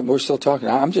talk. We're still talking.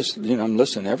 I'm just, I'm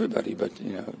listening to everybody, but,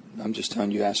 I'm just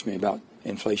telling you, ask me about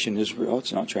inflation is real.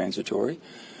 It's not transitory.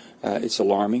 It's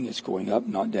alarming. It's going up,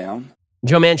 not down.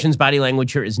 Joe Manchin's body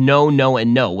language here is no, no,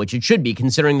 and no, which it should be,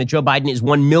 considering that Joe Biden is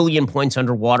 1 million points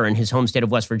underwater in his home state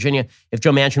of West Virginia. If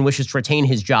Joe Manchin wishes to retain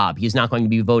his job, he is not going to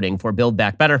be voting for Build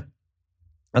Back Better.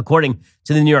 According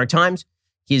to the New York Times,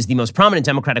 he is the most prominent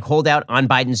Democratic holdout on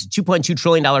Biden's $2.2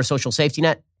 trillion social safety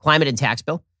net, climate and tax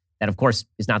bill. That, of course,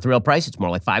 is not the real price. It's more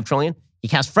like $5 trillion. He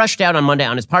cast fresh doubt on Monday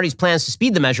on his party's plans to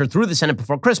speed the measure through the Senate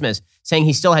before Christmas, saying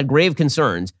he still had grave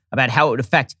concerns about how it would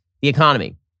affect the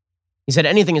economy. He said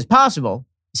anything is possible.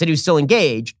 He said he was still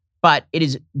engaged, but it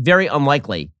is very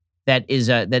unlikely that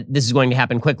this is going to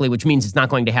happen quickly, which means it's not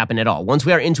going to happen at all. Once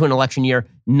we are into an election year,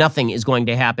 nothing is going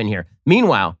to happen here.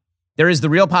 Meanwhile, there is the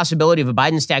real possibility of a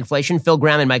Biden stagflation. Phil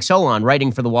Gramm and Mike Solon,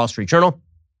 writing for the Wall Street Journal,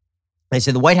 they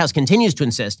say the White House continues to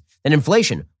insist that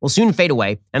inflation will soon fade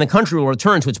away and the country will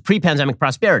return to its pre-pandemic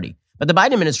prosperity. But the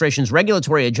Biden administration's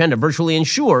regulatory agenda virtually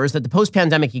ensures that the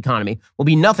post-pandemic economy will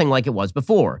be nothing like it was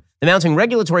before. The mounting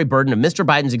regulatory burden of Mr.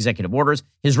 Biden's executive orders,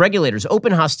 his regulators'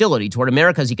 open hostility toward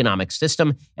America's economic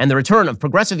system, and the return of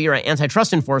progressive-era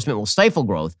antitrust enforcement will stifle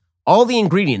growth. All the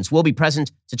ingredients will be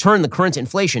present to turn the current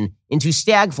inflation into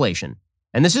stagflation.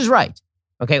 And this is right.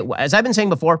 Okay, as I've been saying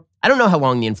before, I don't know how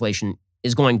long the inflation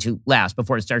is going to last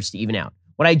before it starts to even out.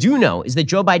 What I do know is that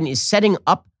Joe Biden is setting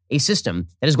up a system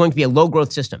that is going to be a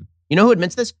low-growth system. You know who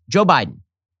admits this? Joe Biden.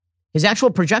 His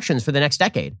actual projections for the next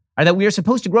decade are that we are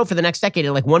supposed to grow for the next decade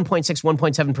at like 1.6,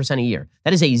 1.7% a year.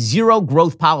 That is a zero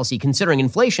growth policy, considering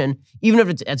inflation, even if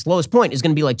it's at its lowest point, is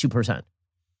going to be like 2%.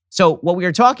 So what we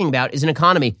are talking about is an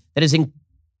economy that is in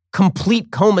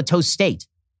complete comatose state.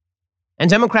 And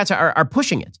Democrats are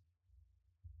pushing it.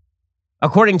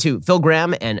 According to Phil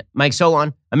Gramm and Mike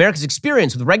Solon, America's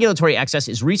experience with regulatory excess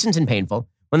is recent and painful.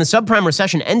 When the subprime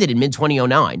recession ended in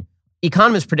mid-2009,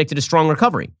 economists predicted a strong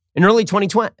recovery. In early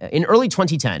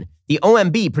 2010, the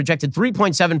OMB projected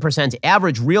 3.7%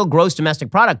 average real gross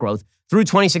domestic product growth through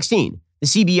 2016. The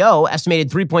CBO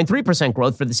estimated 3.3%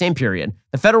 growth for the same period.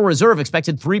 The Federal Reserve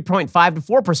expected 3.5 to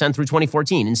 4% through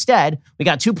 2014. Instead, we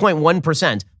got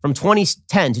 2.1% from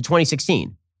 2010 to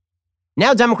 2016.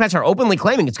 Now Democrats are openly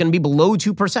claiming it's going to be below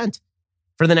 2%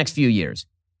 for the next few years.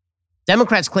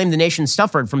 Democrats claim the nation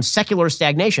suffered from secular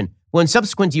stagnation when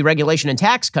subsequent deregulation and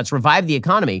tax cuts revived the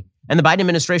economy and the Biden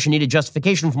administration needed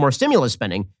justification for more stimulus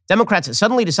spending. Democrats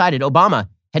suddenly decided Obama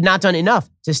had not done enough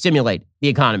to stimulate the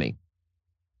economy.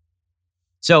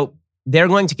 So they're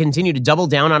going to continue to double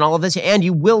down on all of this, and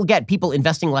you will get people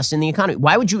investing less in the economy.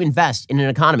 Why would you invest in an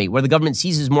economy where the government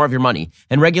seizes more of your money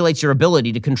and regulates your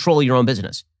ability to control your own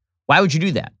business? Why would you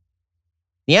do that?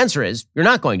 The answer is you're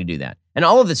not going to do that. And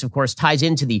all of this, of course, ties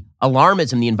into the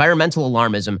alarmism, the environmental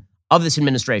alarmism of this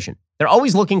administration. They're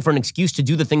always looking for an excuse to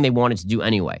do the thing they wanted to do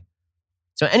anyway.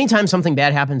 So anytime something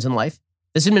bad happens in life,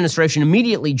 this administration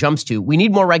immediately jumps to, we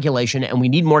need more regulation and we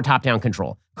need more top-down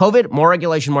control. COVID, more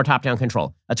regulation, more top-down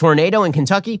control. A tornado in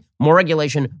Kentucky, more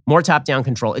regulation, more top-down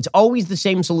control. It's always the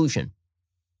same solution.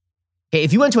 Okay,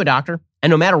 if you went to a doctor and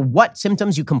no matter what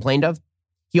symptoms you complained of,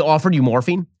 he offered you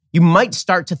morphine, you might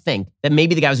start to think that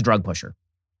maybe the guy was a drug pusher.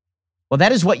 Well,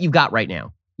 that is what you've got right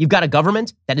now. You've got a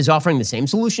government that is offering the same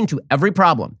solution to every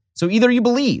problem. So either you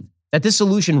believe that this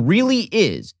solution really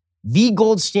is the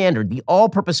gold standard, the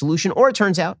all-purpose solution, or it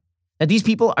turns out that these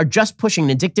people are just pushing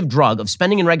an addictive drug of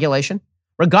spending and regulation,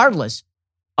 regardless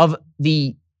of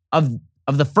the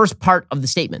first part of the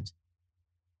statement,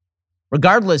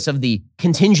 regardless of the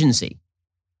contingency.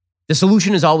 The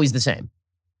solution is always the same.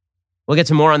 We'll get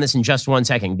to more on this in just 1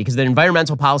 second because the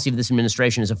environmental policy of this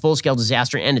administration is a full-scale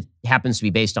disaster and it happens to be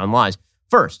based on lies.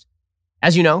 First,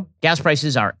 as you know, gas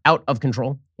prices are out of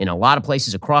control in a lot of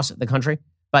places across the country,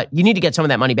 but you need to get some of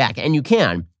that money back, and you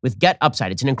can with Get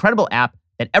Upside. It's an incredible app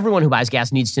that everyone who buys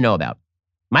gas needs to know about.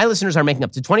 My listeners are making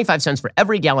up to 25 cents for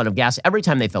every gallon of gas every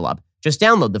time they fill up. Just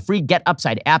download the free Get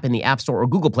Upside app in the App Store or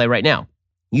Google Play right now.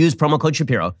 Use promo code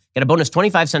Shapiro. Get a bonus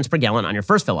 25 cents per gallon on your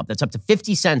first fill up. That's up to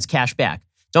 50 cents cash back.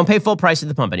 Don't pay full price at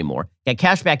the pump anymore. Get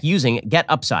cash back using Get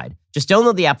Upside. Just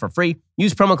download the app for free.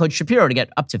 Use promo code Shapiro to get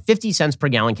up to 50 cents per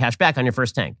gallon cash back on your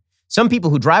first tank. Some people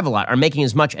who drive a lot are making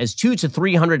as much as $200 to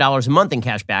 $300 a month in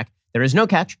cash back. There is no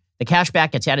catch. The cash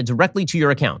back gets added directly to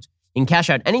your account. You can cash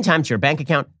out anytime to your bank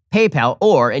account, PayPal,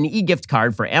 or an e-gift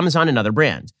card for Amazon and other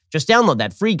brands. Just download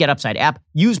that free Get Upside app.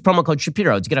 Use promo code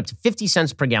Shapiro to get up to 50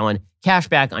 cents per gallon cash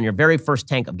back on your very first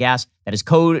tank of gas. That is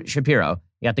code Shapiro.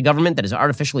 You got the government that is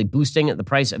artificially boosting the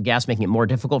price of gas, making it more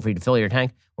difficult for you to fill your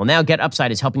tank. Well, now Get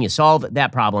Upside is helping you solve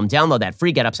that problem. Download that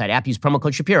free Get Upside app. Use promo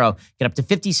code Shapiro. Get up to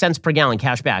 50 cents per gallon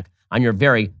cash back on your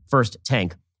very first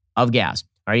tank of gas.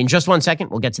 All right, in just 1 second,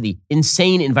 we'll get to the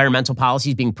insane environmental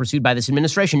policies being pursued by this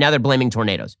administration. Now they're blaming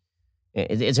tornadoes.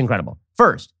 It's incredible.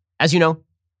 First, as you know,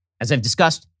 as I've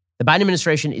discussed, the Biden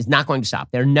administration is not going to stop.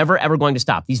 They're never, ever going to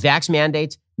stop. These vax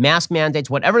mandates, mask mandates,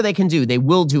 whatever they can do, they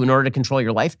will do in order to control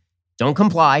your life. Don't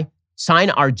comply. Sign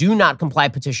our Do Not Comply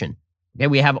petition. Okay,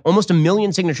 we have almost 1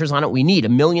 million signatures on it. We need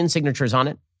 1 million signatures on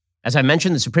it. As I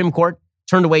mentioned, the Supreme Court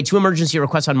turned away 2 emergency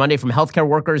requests on Monday from healthcare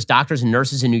workers, doctors, and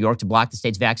nurses in New York to block the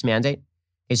state's vax mandate.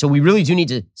 Okay, so we really do need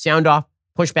to sound off,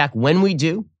 push back. When we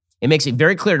do, it makes it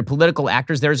very clear to political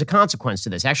actors there is a consequence to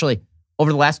this. Actually,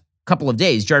 over the last couple of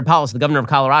days, Jared Polis, the governor of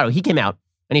Colorado, he came out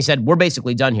and he said, we're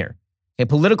basically done here. Okay,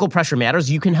 political pressure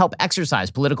matters. You can help exercise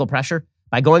political pressure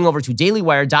by going over to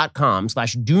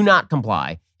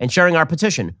dailywire.com/do-not-comply and sharing our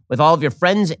petition with all of your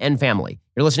friends and family.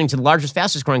 You're listening to the largest,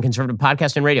 fastest growing conservative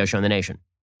podcast and radio show in the nation.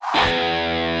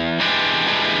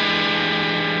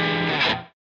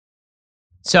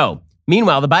 So,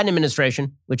 meanwhile, the Biden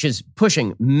administration, which is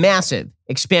pushing massive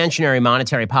expansionary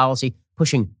monetary policy,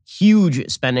 pushing huge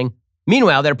spending,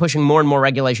 meanwhile, they're pushing more and more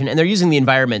regulation, and they're using the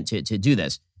environment to do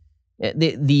this.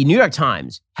 The New York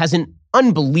Times has an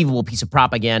unbelievable piece of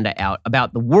propaganda out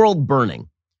about the world burning.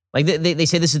 Like they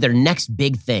say this is their next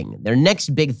big thing. Their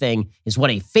next big thing is what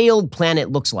a failed planet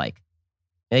looks like.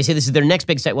 And they say this is their next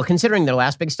big study. Well, considering their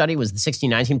last big study was the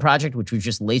 1619 Project, which was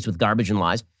just laced with garbage and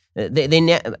lies,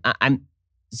 I'm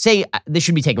say this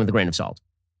should be taken with a grain of salt.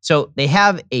 So they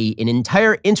have an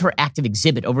entire interactive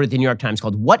exhibit over at the New York Times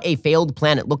called What a Failed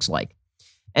Planet Looks Like.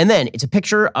 And then it's a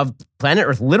picture of planet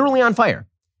Earth literally on fire.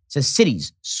 It says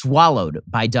cities swallowed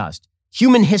by dust,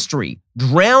 human history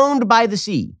drowned by the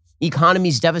sea,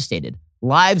 economies devastated,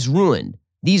 lives ruined.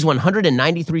 These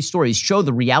 193 stories show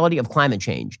the reality of climate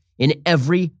change in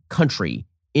every country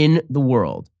in the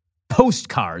world.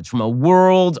 Postcards from a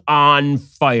world on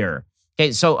fire.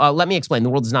 Okay, so let me explain. The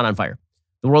world is not on fire.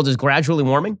 The world is gradually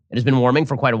warming. It has been warming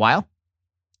for quite a while.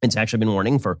 It's actually been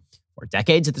warning for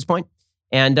decades at this point.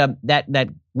 And that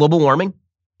global warming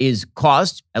is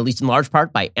caused, at least in large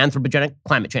part, by anthropogenic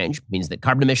climate change. Means that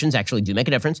carbon emissions actually do make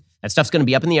a difference. That stuff's going to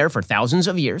be up in the air for thousands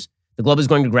of years. The globe is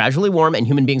going to gradually warm, and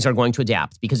human beings are going to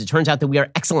adapt, because it turns out that we are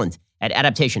excellent at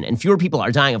adaptation. And fewer people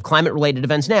are dying of climate-related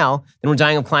events now than were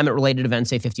dying of climate-related events,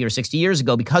 say, 50 or 60 years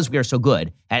ago, because we are so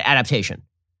good at adaptation.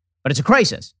 But it's a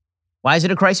crisis. Why is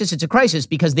it a crisis? It's a crisis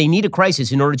because they need a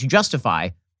crisis in order to justify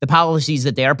the policies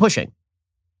that they are pushing.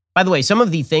 By the way, some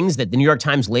of the things that the New York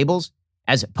Times labels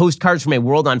as postcards from a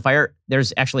world on fire,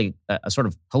 there's actually a sort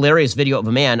of hilarious video of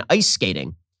a man ice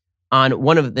skating on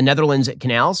one of the Netherlands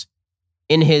canals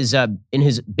in his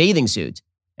bathing suit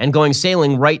and going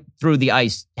sailing right through the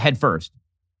ice head first.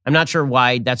 I'm not sure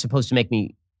why that's supposed to make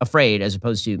me afraid as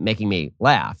opposed to making me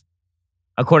laugh.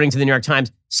 According to the New York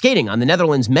Times, skating on the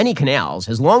Netherlands' many canals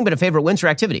has long been a favorite winter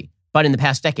activity. But in the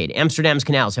past decade, Amsterdam's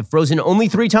canals have frozen only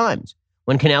 3 times.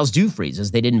 When canals do freeze,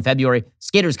 as they did in February,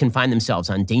 skaters can find themselves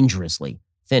on dangerously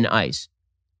thin ice.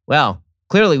 Well,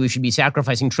 clearly we should be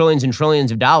sacrificing trillions and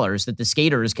trillions of dollars that the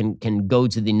skaters can go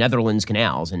to the Netherlands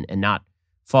canals and not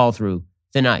fall through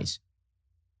thin ice.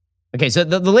 Okay, so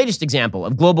the latest example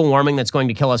of global warming that's going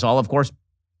to kill us all, of course,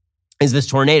 is this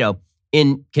tornado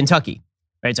in Kentucky.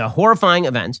 Right? It's a horrifying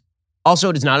event. Also,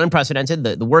 it is not unprecedented.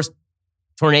 The worst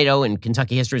tornado in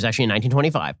Kentucky history is actually in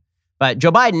 1925. But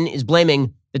Joe Biden is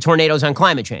blaming the tornadoes on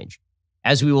climate change.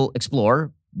 As we will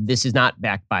explore, this is not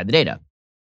backed by the data.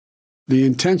 The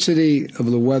intensity of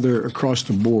the weather across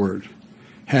the board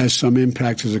has some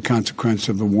impact as a consequence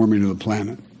of the warming of the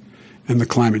planet and the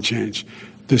climate change.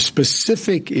 The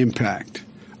specific impact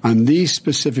on these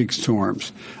specific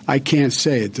storms, I can't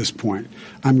say at this point.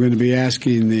 I'm going to be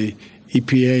asking the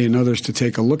EPA and others to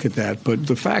take a look at that. But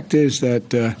the fact is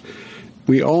that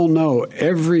we all know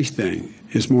everything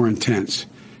is more intense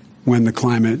when the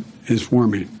climate is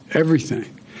warming. Everything.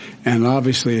 And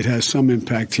obviously it has some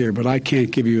impact here, but I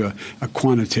can't give you a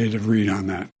quantitative read on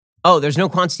that. Oh, there's no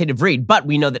quantitative read, but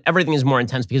we know that everything is more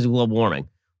intense because of global warming.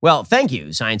 Well, thank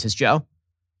you, scientist Joe.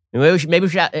 Maybe we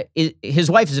should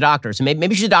his wife is a doctor, so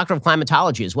maybe she's a doctor of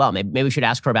climatology as well. Maybe we should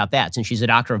ask her about that, since she's a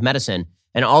doctor of medicine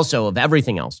and also of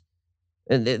everything else.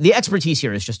 The expertise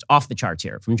here is just off the charts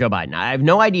here from Joe Biden. I have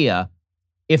no idea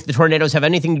if the tornadoes have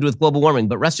anything to do with global warming,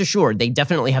 but rest assured, they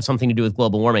definitely have something to do with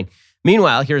global warming.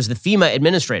 Meanwhile, here's the FEMA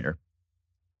administrator,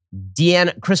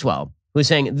 Deanne Criswell, who's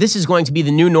saying this is going to be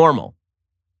the new normal.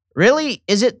 Really?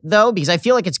 Is it, though? Because I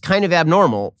feel like it's kind of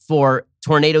abnormal for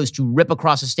tornadoes to rip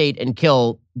across a state and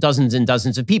kill dozens and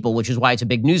dozens of people, which is why it's a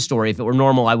big news story. If it were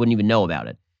normal, I wouldn't even know about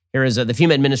it. Here is the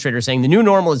FEMA administrator saying the new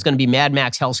normal is going to be Mad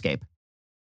Max hellscape.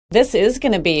 This is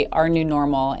going to be our new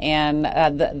normal, and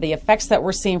the effects that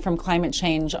we're seeing from climate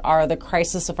change are the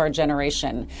crisis of our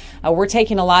generation. We're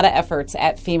taking a lot of efforts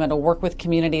at FEMA to work with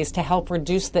communities to help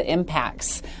reduce the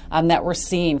impacts that we're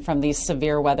seeing from these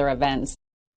severe weather events.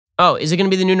 Oh, is it going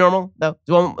to be the new normal, though?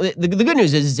 Well, the good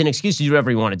news is it's an excuse to do whatever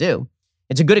you want to do.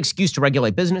 It's a good excuse to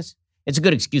regulate business. It's a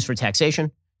good excuse for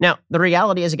taxation. Now, the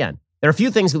reality is, again, there are a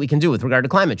few things that we can do with regard to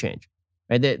climate change.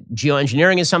 Right? The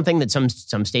geoengineering is something that some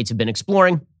states have been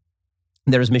exploring.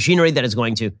 There is machinery that is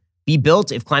going to be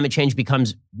built if climate change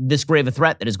becomes this grave a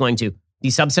threat that is going to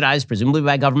be subsidized, presumably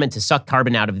by government, to suck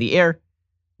carbon out of the air.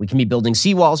 We can be building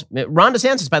seawalls. Ron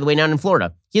DeSantis, by the way, down in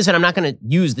Florida, he said, I'm not going to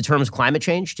use the terms climate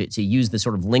change to use the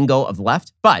sort of lingo of the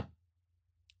left, but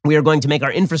we are going to make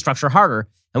our infrastructure harder,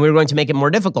 and we're going to make it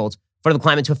more difficult for the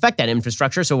climate to affect that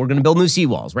infrastructure, so we're going to build new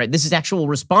seawalls, right? This is actual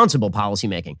responsible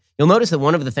policymaking. You'll notice that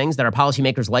one of the things that our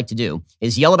policymakers like to do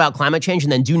is yell about climate change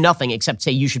and then do nothing except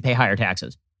say you should pay higher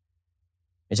taxes.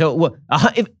 And so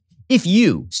if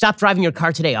you stop driving your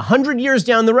car today, 100 years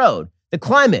down the road, the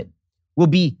climate will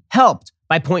be helped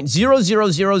by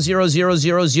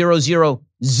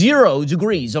 0.000000000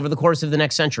 degrees over the course of the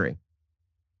next century.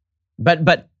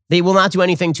 But they will not do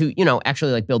anything to,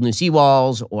 actually like build new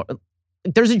seawalls or...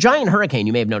 There's a giant hurricane,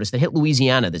 you may have noticed, that hit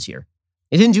Louisiana this year.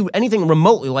 It didn't do anything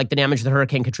remotely like the damage that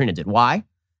Hurricane Katrina did. Why?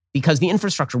 Because the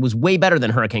infrastructure was way better than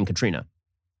Hurricane Katrina.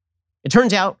 It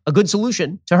turns out a good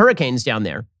solution to hurricanes down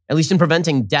there, at least in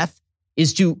preventing death,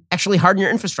 is to actually harden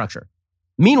your infrastructure.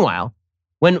 Meanwhile,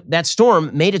 when that storm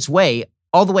made its way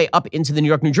all the way up into the New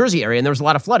York, New Jersey area, and there was a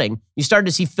lot of flooding, you started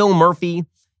to see Phil Murphy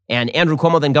and Andrew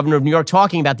Cuomo, then governor of New York,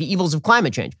 talking about the evils of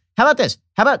climate change. How about this?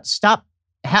 How about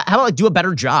do a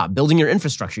better job building your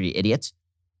infrastructure, you idiots?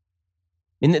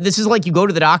 I mean, this is like you go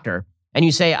to the doctor and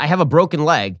you say, I have a broken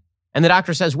leg. And the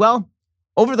doctor says, well,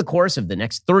 over the course of the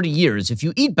next 30 years, if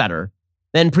you eat better,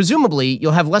 then presumably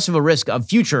you'll have less of a risk of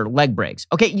future leg breaks.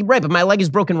 Okay, right, but my leg is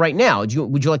broken right now. Would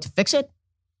you like to fix it?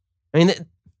 I mean,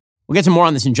 We'll get to more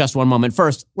on this in just one moment.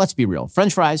 First, let's be real.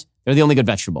 French fries, they're the only good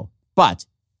vegetable. But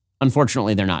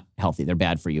unfortunately, they're not healthy. They're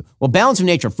bad for you. Well, Balance of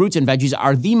Nature fruits and veggies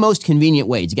are the most convenient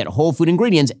way to get whole food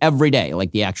ingredients every day,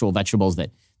 like the actual vegetables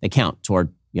that count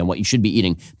toward what you should be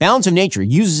eating. Balance of Nature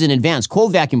uses an advanced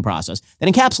cold vacuum process that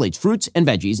encapsulates fruits and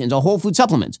veggies into whole food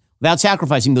supplements without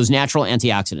sacrificing those natural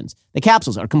antioxidants. The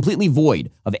capsules are completely void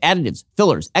of additives,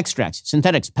 fillers, extracts,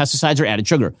 synthetics, pesticides, or added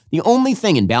sugar. The only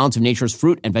thing in Balance of Nature's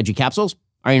fruit and veggie capsules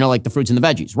are, like the fruits and the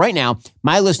veggies. Right now,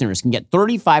 my listeners can get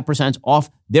 35% off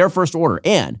their first order,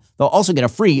 and they'll also get a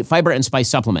free fiber and spice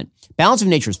supplement. Balance of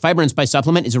Nature's fiber and spice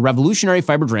supplement is a revolutionary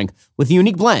fiber drink with a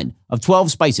unique blend of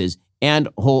 12 spices and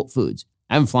whole foods.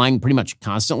 I've been flying pretty much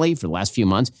constantly for the last few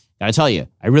months. Gotta tell you,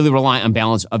 I really rely on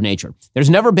Balance of Nature. There's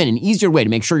never been an easier way to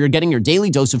make sure you're getting your daily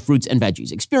dose of fruits and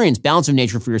veggies. Experience Balance of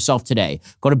Nature for yourself today.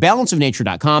 Go to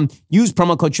balanceofnature.com, use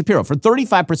promo code Shapiro for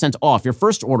 35% off your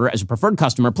first order as a preferred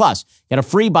customer, plus get a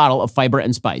free bottle of fiber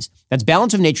and spice. That's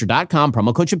balanceofnature.com,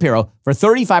 promo code Shapiro for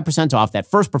 35% off that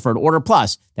first preferred order,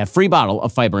 plus that free bottle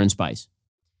of fiber and spice.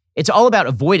 It's all about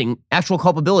avoiding actual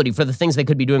culpability for the things they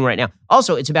could be doing right now.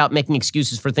 Also, it's about making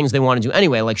excuses for things they want to do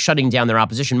anyway, like shutting down their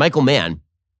opposition. Michael Mann,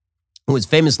 who was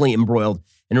famously embroiled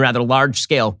in a rather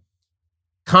large-scale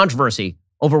controversy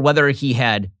over whether he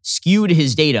had skewed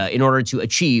his data in order to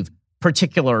achieve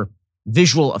particular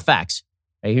visual effects.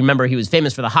 You remember he was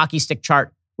famous for the hockey stick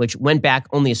chart, which went back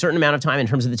only a certain amount of time in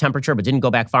terms of the temperature, but didn't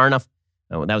go back far enough.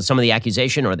 That was some of the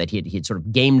accusation, or that he had sort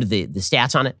of gamed the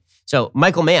stats on it. So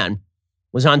Michael Mann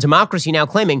was on Democracy Now!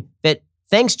 Claiming that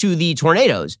thanks to the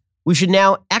tornadoes, we should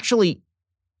now actually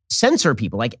censor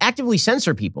people, like actively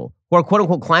censor people who are quote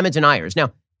unquote climate deniers.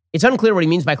 Now, it's unclear what he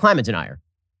means by climate denier.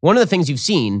 One of the things you've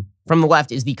seen from the left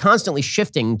is the constantly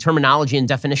shifting terminology and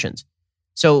definitions.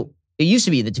 So it used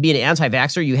to be that to be an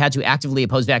anti-vaxxer, you had to actively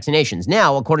oppose vaccinations.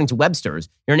 Now, according to Webster's,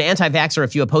 you're an anti-vaxxer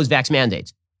if you oppose vax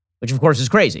mandates, which of course is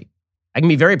crazy. I can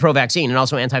be very pro-vaccine and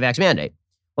also anti-vax mandate.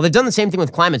 Well, they've done the same thing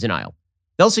with climate denial.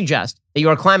 They'll suggest that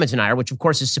you're a climate denier, which of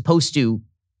course is supposed to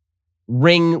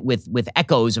ring with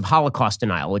echoes of Holocaust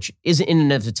denial, which is in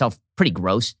and of itself pretty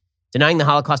gross. Denying the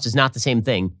Holocaust is not the same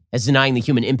thing as denying the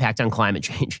human impact on climate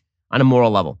change on a moral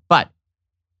level. But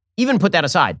even put that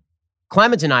aside,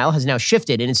 climate denial has now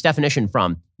shifted in its definition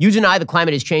from you deny the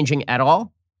climate is changing at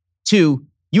all to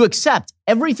you accept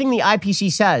everything the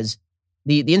IPCC says,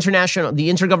 the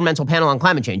Intergovernmental Panel on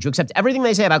Climate Change. You accept everything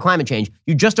they say about climate change.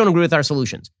 You just don't agree with our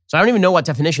solutions. So I don't even know what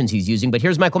definitions he's using, but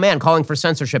here's Michael Mann calling for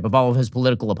censorship of all of his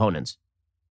political opponents.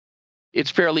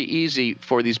 It's fairly easy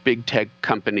for these big tech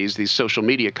companies, these social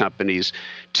media companies,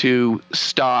 to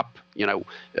stop,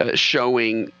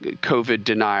 showing COVID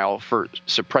denial, for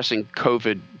suppressing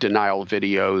COVID denial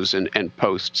videos and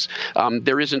posts.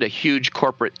 There isn't a huge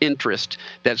corporate interest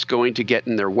that's going to get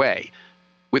in their way.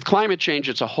 With climate change,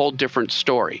 it's a whole different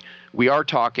story. We are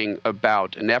talking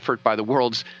about an effort by the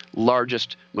world's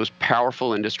largest, most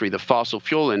powerful industry, the fossil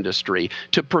fuel industry,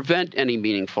 to prevent any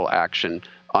meaningful action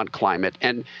on climate,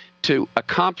 and to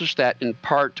accomplish that in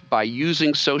part by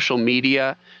using social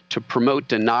media to promote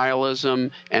denialism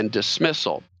and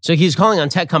dismissal. So he's calling on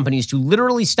tech companies to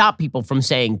literally stop people from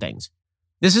saying things.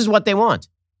 This is what they want.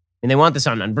 And they want this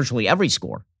on virtually every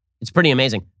score. It's pretty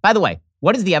amazing. By the way,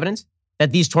 what is the evidence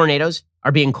that these tornadoes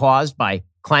are being caused by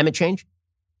climate change?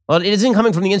 Well, it isn't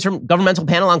coming from the Intergovernmental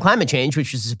Panel on Climate Change,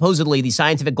 which is supposedly the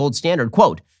scientific gold standard.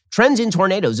 Quote, trends in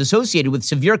tornadoes associated with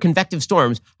severe convective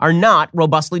storms are not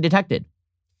robustly detected.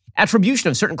 Attribution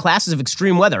of certain classes of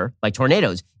extreme weather, like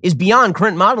tornadoes, is beyond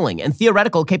current modeling and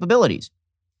theoretical capabilities.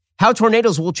 How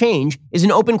tornadoes will change is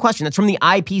an open question. That's from the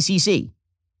IPCC.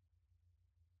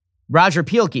 Roger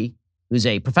Pielke, who's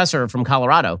a professor from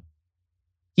Colorado,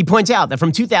 he points out that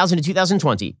from 2000 to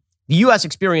 2020, the U.S.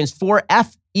 experienced 4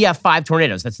 EF5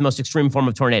 tornadoes. That's the most extreme form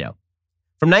of tornado.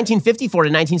 From 1954 to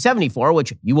 1974,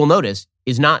 which you will notice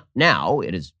is not now,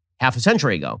 it is half a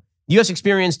century ago, the U.S.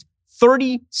 experienced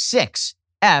 36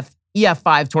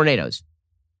 EF5 tornadoes.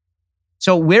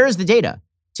 So where is the data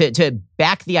to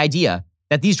back the idea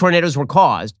that these tornadoes were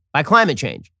caused by climate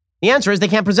change? The answer is they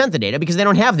can't present the data because they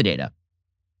don't have the data.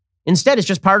 Instead, it's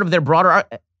just part of their broader,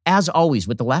 as always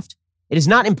with the left, it is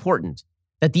not important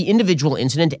that the individual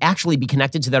incident actually be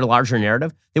connected to their larger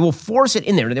narrative. They will force it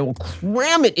in there. They will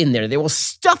cram it in there. They will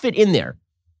stuff it in there.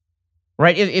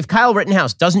 Right? If Kyle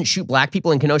Rittenhouse doesn't shoot black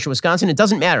people in Kenosha, Wisconsin, it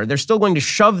doesn't matter. They're still going to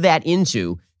shove that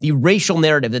into the racial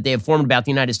narrative that they have formed about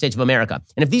the United States of America.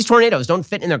 And if these tornadoes don't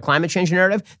fit in their climate change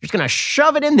narrative, they're just going to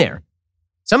shove it in there.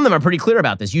 Some of them are pretty clear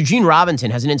about this. Eugene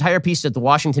Robinson has an entire piece at the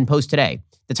Washington Post today.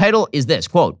 The title is this,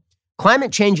 quote,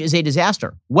 climate change is a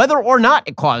disaster, whether or not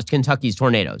it caused Kentucky's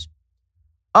tornadoes.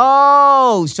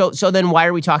 Oh, so then why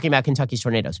are we talking about Kentucky's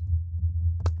tornadoes?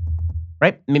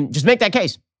 right? I mean, just make that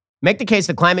case. Make the case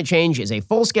that climate change is a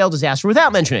full-scale disaster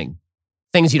without mentioning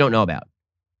things you don't know about.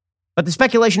 But the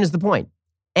speculation is the point.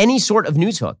 Any sort of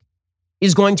news hook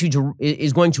is going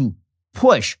to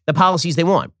push the policies they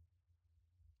want.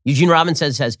 Eugene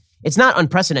Robinson says, it's not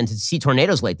unprecedented to see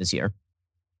tornadoes late this year.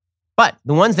 But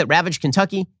the ones that ravaged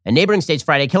Kentucky and neighboring states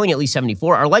Friday, killing at least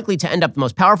 74, are likely to end up the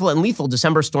most powerful and lethal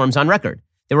December storms on record.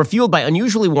 They were fueled by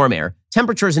unusually warm air.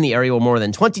 Temperatures in the area were more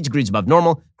than 20 degrees above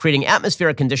normal, creating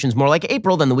atmospheric conditions more like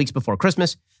April than the weeks before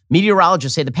Christmas.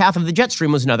 Meteorologists say the path of the jet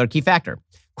stream was another key factor.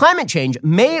 Climate change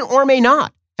may or may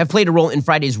not have played a role in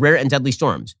Friday's rare and deadly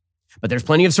storms, but there's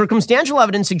plenty of circumstantial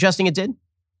evidence suggesting it did.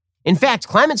 In fact,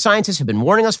 climate scientists have been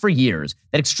warning us for years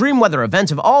that extreme weather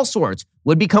events of all sorts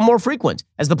would become more frequent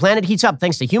as the planet heats up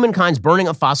thanks to humankind's burning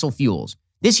of fossil fuels.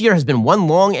 This year has been one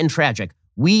long and tragic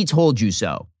 "we told you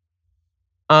so."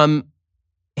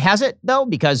 Has it, though?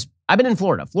 Because I've been in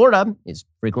Florida. Florida is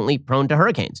frequently prone to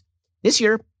hurricanes. This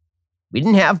year, we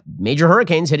didn't have major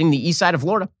hurricanes hitting the east side of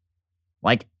Florida,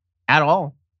 like at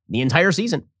all, the entire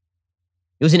season.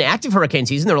 It was an active hurricane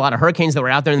season. There were a lot of hurricanes that were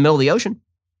out there in the middle of the ocean.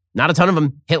 Not a ton of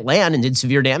them hit land and did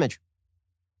severe damage.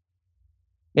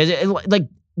 Like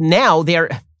now,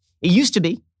 it used to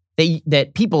be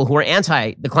that people who are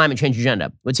anti the climate change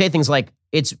agenda would say things like,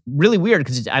 it's really weird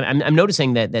because I'm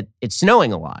noticing that it's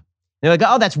snowing a lot. And they're like,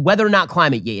 oh, that's weather, not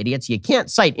climate, you idiots. You can't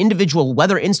cite individual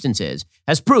weather instances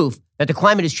as proof that the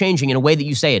climate is changing in a way that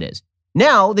you say it is.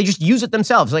 Now they just use it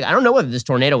themselves. Like, I don't know whether this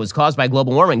tornado was caused by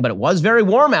global warming, but it was very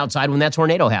warm outside when that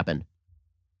tornado happened.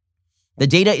 The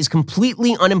data is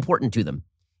completely unimportant to them.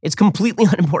 It's completely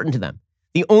unimportant to them.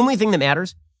 The only thing that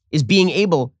matters is being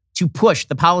able to push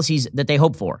the policies that they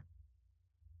hope for.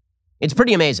 It's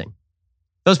pretty amazing.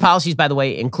 Those policies, by the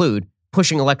way, include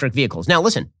pushing electric vehicles. Now,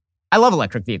 listen, I love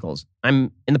electric vehicles.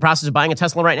 I'm in the process of buying a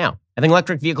Tesla right now. I think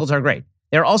electric vehicles are great.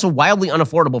 They're also wildly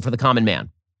unaffordable for the common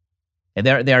man.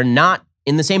 They're not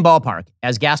in the same ballpark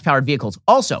as gas-powered vehicles.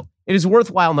 Also, it is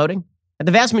worthwhile noting that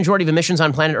the vast majority of emissions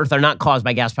on planet Earth are not caused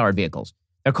by gas-powered vehicles.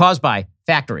 They're caused by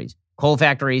factories, coal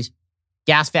factories,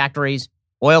 gas factories,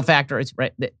 oil factories,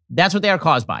 right? That's what they are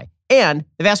caused by. And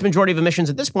the vast majority of emissions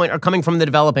at this point are coming from the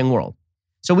developing world.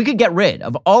 So we could get rid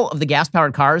of all of the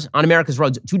gas-powered cars on America's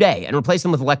roads today and replace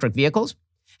them with electric vehicles,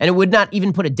 and it would not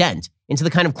even put a dent into the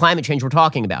kind of climate change we're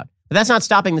talking about. But that's not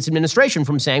stopping this administration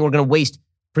from saying we're going to waste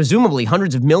presumably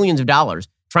hundreds of millions of dollars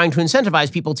trying to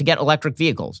incentivize people to get electric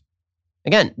vehicles.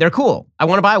 Again, they're cool. I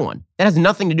want to buy one. That has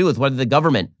nothing to do with whether the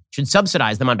government should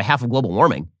subsidize them on behalf of global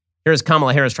warming. Here's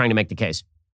Kamala Harris trying to make the case.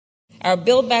 Our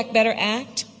Build Back Better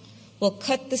Act will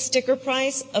cut the sticker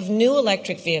price of new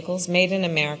electric vehicles made in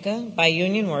America by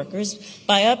union workers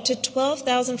by up to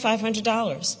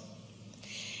 $12,500.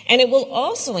 And it will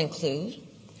also include,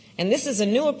 and this is a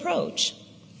new approach,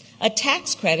 a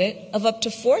tax credit of up to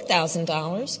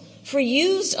 $4,000 for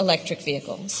used electric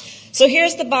vehicles. So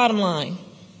here's the bottom line.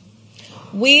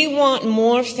 We want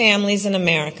more families in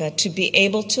America to be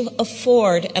able to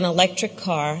afford an electric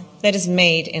car that is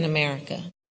made in America.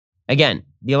 Again,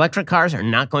 the electric cars are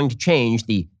not going to change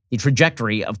the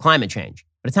trajectory of climate change.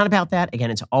 But it's not about that. Again,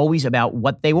 it's always about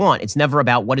what they want. It's never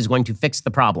about what is going to fix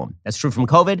the problem. That's true from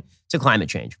COVID to climate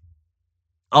change.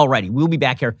 Alrighty, we'll be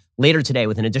back here later today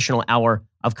with an additional hour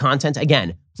of content.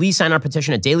 Again, please sign our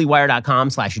petition at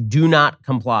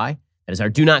dailywire.com/do-not-comply. That is our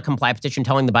do not comply petition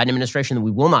telling the Biden administration that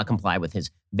we will not comply with his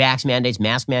vax mandates,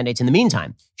 mask mandates. In the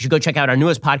meantime, you should go check out our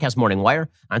newest podcast, Morning Wire.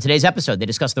 On today's episode, they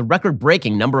discuss the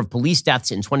record-breaking number of police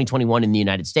deaths in 2021 in the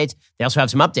United States. They also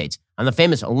have some updates on the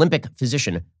famous Olympic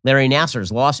physician Larry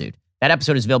Nassar's lawsuit. That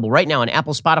episode is available right now on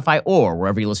Apple, Spotify, or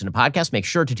wherever you listen to podcasts. Make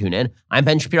sure to tune in. I'm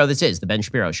Ben Shapiro. This is The Ben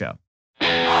Shapiro Show.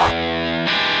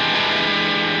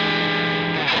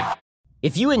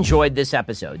 If you enjoyed this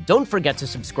episode, don't forget to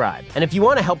subscribe. And if you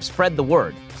want to help spread the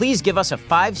word, please give us a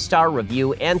 5-star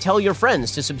review and tell your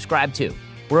friends to subscribe too.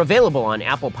 We're available on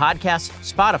Apple Podcasts,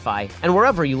 Spotify, and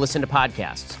wherever you listen to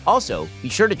podcasts. Also, be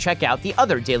sure to check out the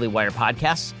other Daily Wire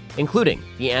podcasts, including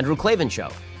The Andrew Klavan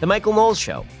Show, The Michael Knowles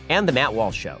Show, and The Matt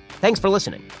Walsh Show. Thanks for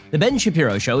listening. The Ben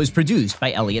Shapiro Show is produced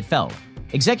by Elliot Feld.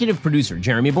 Executive producer,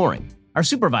 Jeremy Boring. Our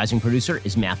supervising producer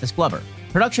is Mathis Glover.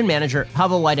 Production manager,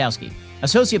 Pavel Wydowski.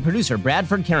 Associate producer,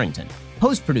 Bradford Carrington.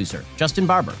 Post-producer, Justin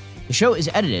Barber. The show is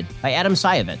edited by Adam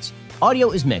Sayevitz. Audio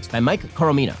is mixed by Mike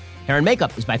Coromina. Hair and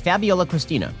makeup is by Fabiola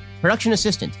Cristina. Production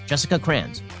assistant, Jessica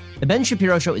Kranz. The Ben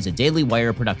Shapiro Show is a Daily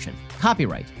Wire production.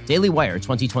 Copyright, Daily Wire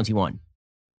 2021.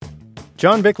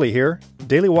 John Bickley here,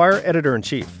 Daily Wire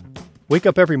editor-in-chief. Wake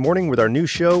up every morning with our new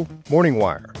show, Morning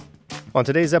Wire. On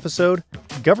today's episode,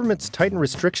 governments tighten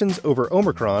restrictions over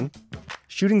Omicron,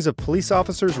 shootings of police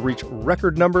officers reach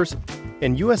record numbers,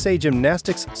 And USA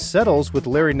Gymnastics settles with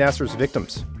Larry Nassar's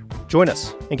victims. Join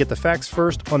us and get the facts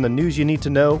first on the news you need to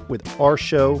know with our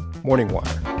show, Morning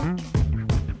Wire.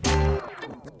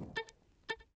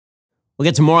 We'll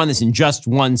get to more on this in just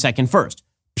 1 second. First,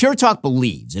 Pure Talk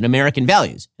believes in American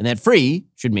values, and that free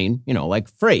should mean, like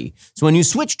free. So when you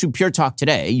switch to Pure Talk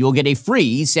today, you'll get a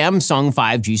free Samsung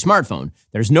 5G smartphone.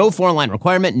 There's no 4-line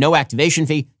requirement, no activation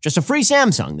fee, just a free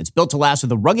Samsung that's built to last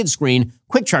with a rugged screen,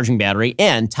 quick charging battery,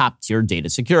 and top-tier data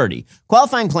security.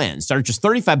 Qualifying plans start at just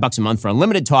 $35 a month for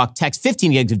unlimited talk, text,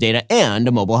 15 gigs of data, and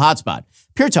a mobile hotspot.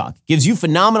 Pure Talk gives you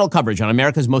phenomenal coverage on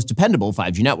America's most dependable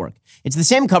 5G network. It's the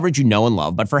same coverage you know and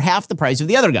love, but for half the price of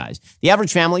the other guys. The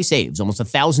average family saves almost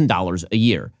 $1,000 a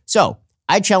year. So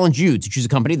I challenge you to choose a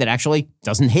company that actually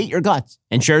doesn't hate your guts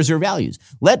and shares your values.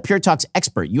 Let Pure Talk's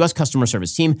expert U.S. customer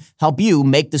service team help you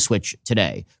make the switch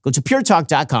today. Go to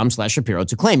puretalk.com/Shapiro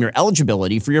to claim your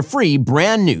eligibility for your free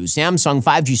brand new Samsung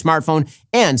 5G smartphone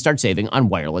and start saving on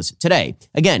wireless today.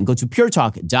 Again, go to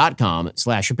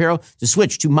puretalk.com/Shapiro to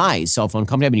switch to my cell phone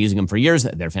company. I've been using them for years.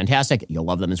 They're fantastic. You'll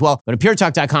love them as well. Go to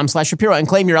puretalk.com/Shapiro and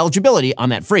claim your eligibility on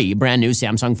that free brand new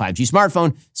Samsung 5G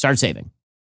smartphone. Start saving.